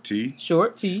 Short T.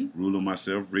 Ruler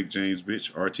myself, Rick James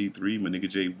Bitch, RT3, my nigga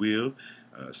J Will.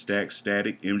 Stack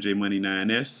Static, MJ Money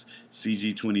 9S,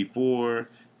 CG24,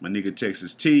 my nigga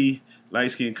Texas T,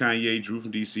 Light Skin Kanye, Drew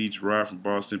from DC, Gerard from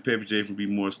Boston, Peppy J from B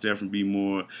More, Steph from B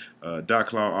More, Doc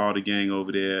Claw, all the gang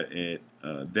over there at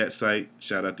that site.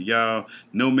 Shout out to y'all.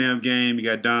 No Ma'am Game, you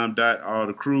got Dom Dot, all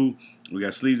the crew. We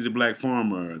got Sleazy the Black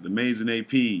Farmer, The Amazing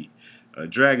AP,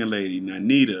 Dragon Lady,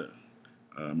 Nanita,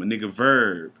 my nigga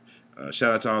Verb.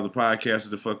 Shout out to all the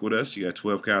podcasters that fuck with us. You got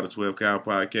 12 Cow to 12 Cow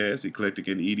Podcast, Eclectic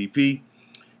and EDP.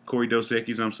 Corey Dos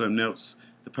Equis, I'm Something Else.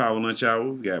 The Power Lunch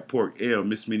Hour. We got Pork L,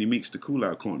 Miss Minnie Meeks, The Cool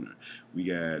Out Corner. We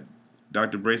got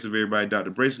Dr. Brace of Everybody, Dr.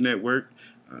 Brace Network.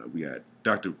 We got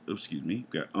we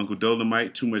got Uncle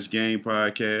Dolomite, Too Much Game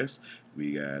Podcast.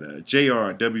 We got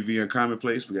JR, WV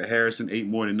Uncommonplace. We got Harrison, 8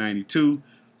 More Than 92.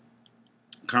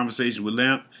 Conversation with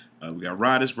Lamp. We got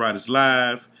Riders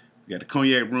Live. We got The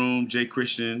Cognac Room, Jay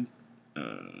Christian.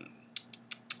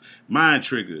 Mind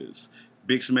Triggers.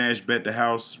 Big Smash Bet the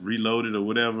House, Reloaded or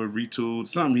whatever, Retooled.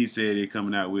 Something he said they're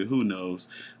coming out with. Who knows?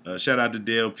 Shout out to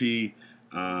Dale P.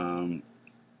 Any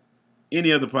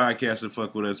other podcasts that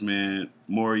fuck with us, man.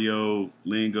 Morio,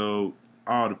 Lingo,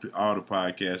 all the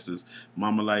podcasters.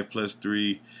 Mama Life Plus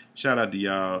 3. Shout out to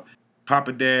y'all.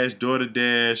 Papa Dash, Daughter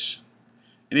Dash,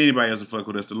 and anybody else that fuck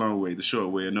with us the long way, the short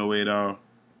way, or no way at all.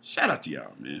 Shout out to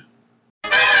y'all, man.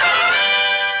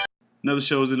 Another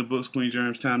show is in the books, Queen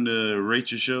Germs. Time to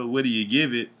rate your show. What do you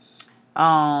give it?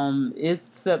 It's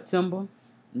September,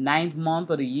 9th month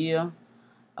of the year.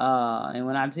 And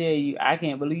when I tell you, I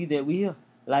can't believe that we're here.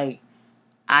 Like,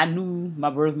 I knew my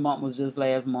birth month was just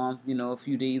last month, a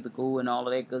few days ago and all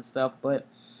of that good stuff. But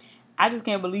I just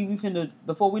can't believe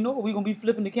before we know it, we're going to be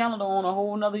flipping the calendar on a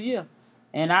whole nother year.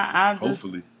 And I just...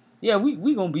 Hopefully. Yeah,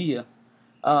 we going to be here.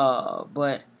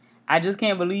 But... I just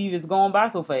can't believe it's going by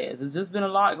so fast. It's just been a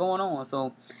lot going on.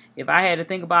 So if I had to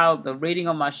think about the rating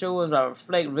of my show as I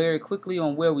reflect very quickly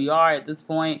on where we are at this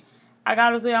point, I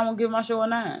got to say I'm going to give my show a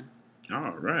 9.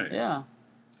 All right. Yeah.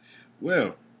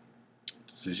 Well,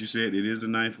 since you said it is the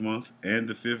 9th month and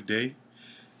the 5th day,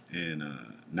 and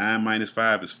 9 minus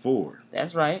 5 is 4.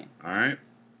 That's right. All right.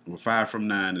 Well, 5 from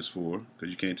 9 is 4, because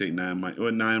you can't take 9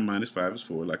 minus 5 is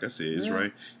 4, like I said, is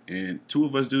right. And 2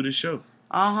 of us do this show.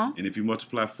 Uh-huh. And if you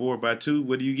multiply 4 by 2,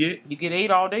 what do you get? You get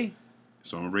 8 all day.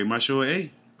 So I'm going to rate my show an 8.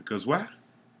 Because why?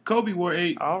 Kobe wore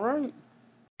 8. All right.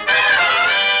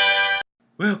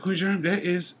 Well, Queen Germ, that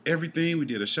is everything. We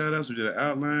did a shout-outs. We did an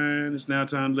outline. It's now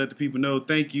time to let the people know.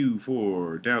 Thank you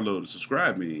for downloading,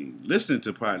 subscribing, listening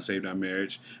to Poddin Save Our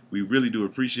Marriage. We really do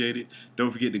appreciate it.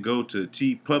 Don't forget to go to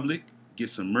TeePublic, get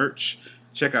some merch.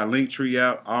 Check our Linktree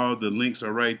out. All the links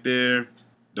are right there.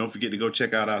 Don't forget to go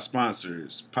check out our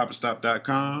sponsors,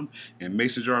 PapaStop.com and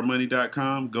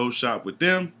MasonJarMoney.com. Go shop with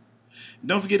them.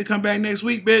 Don't forget to come back next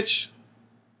week, bitch.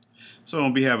 So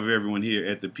on behalf of everyone here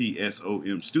at the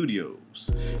PSOM Studios,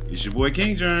 it's your boy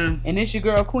King Germ. And it's your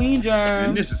girl Queen Germ.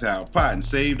 And this is how Poddin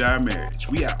saved our marriage.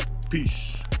 We out.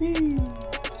 Peace.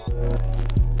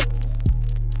 Peace.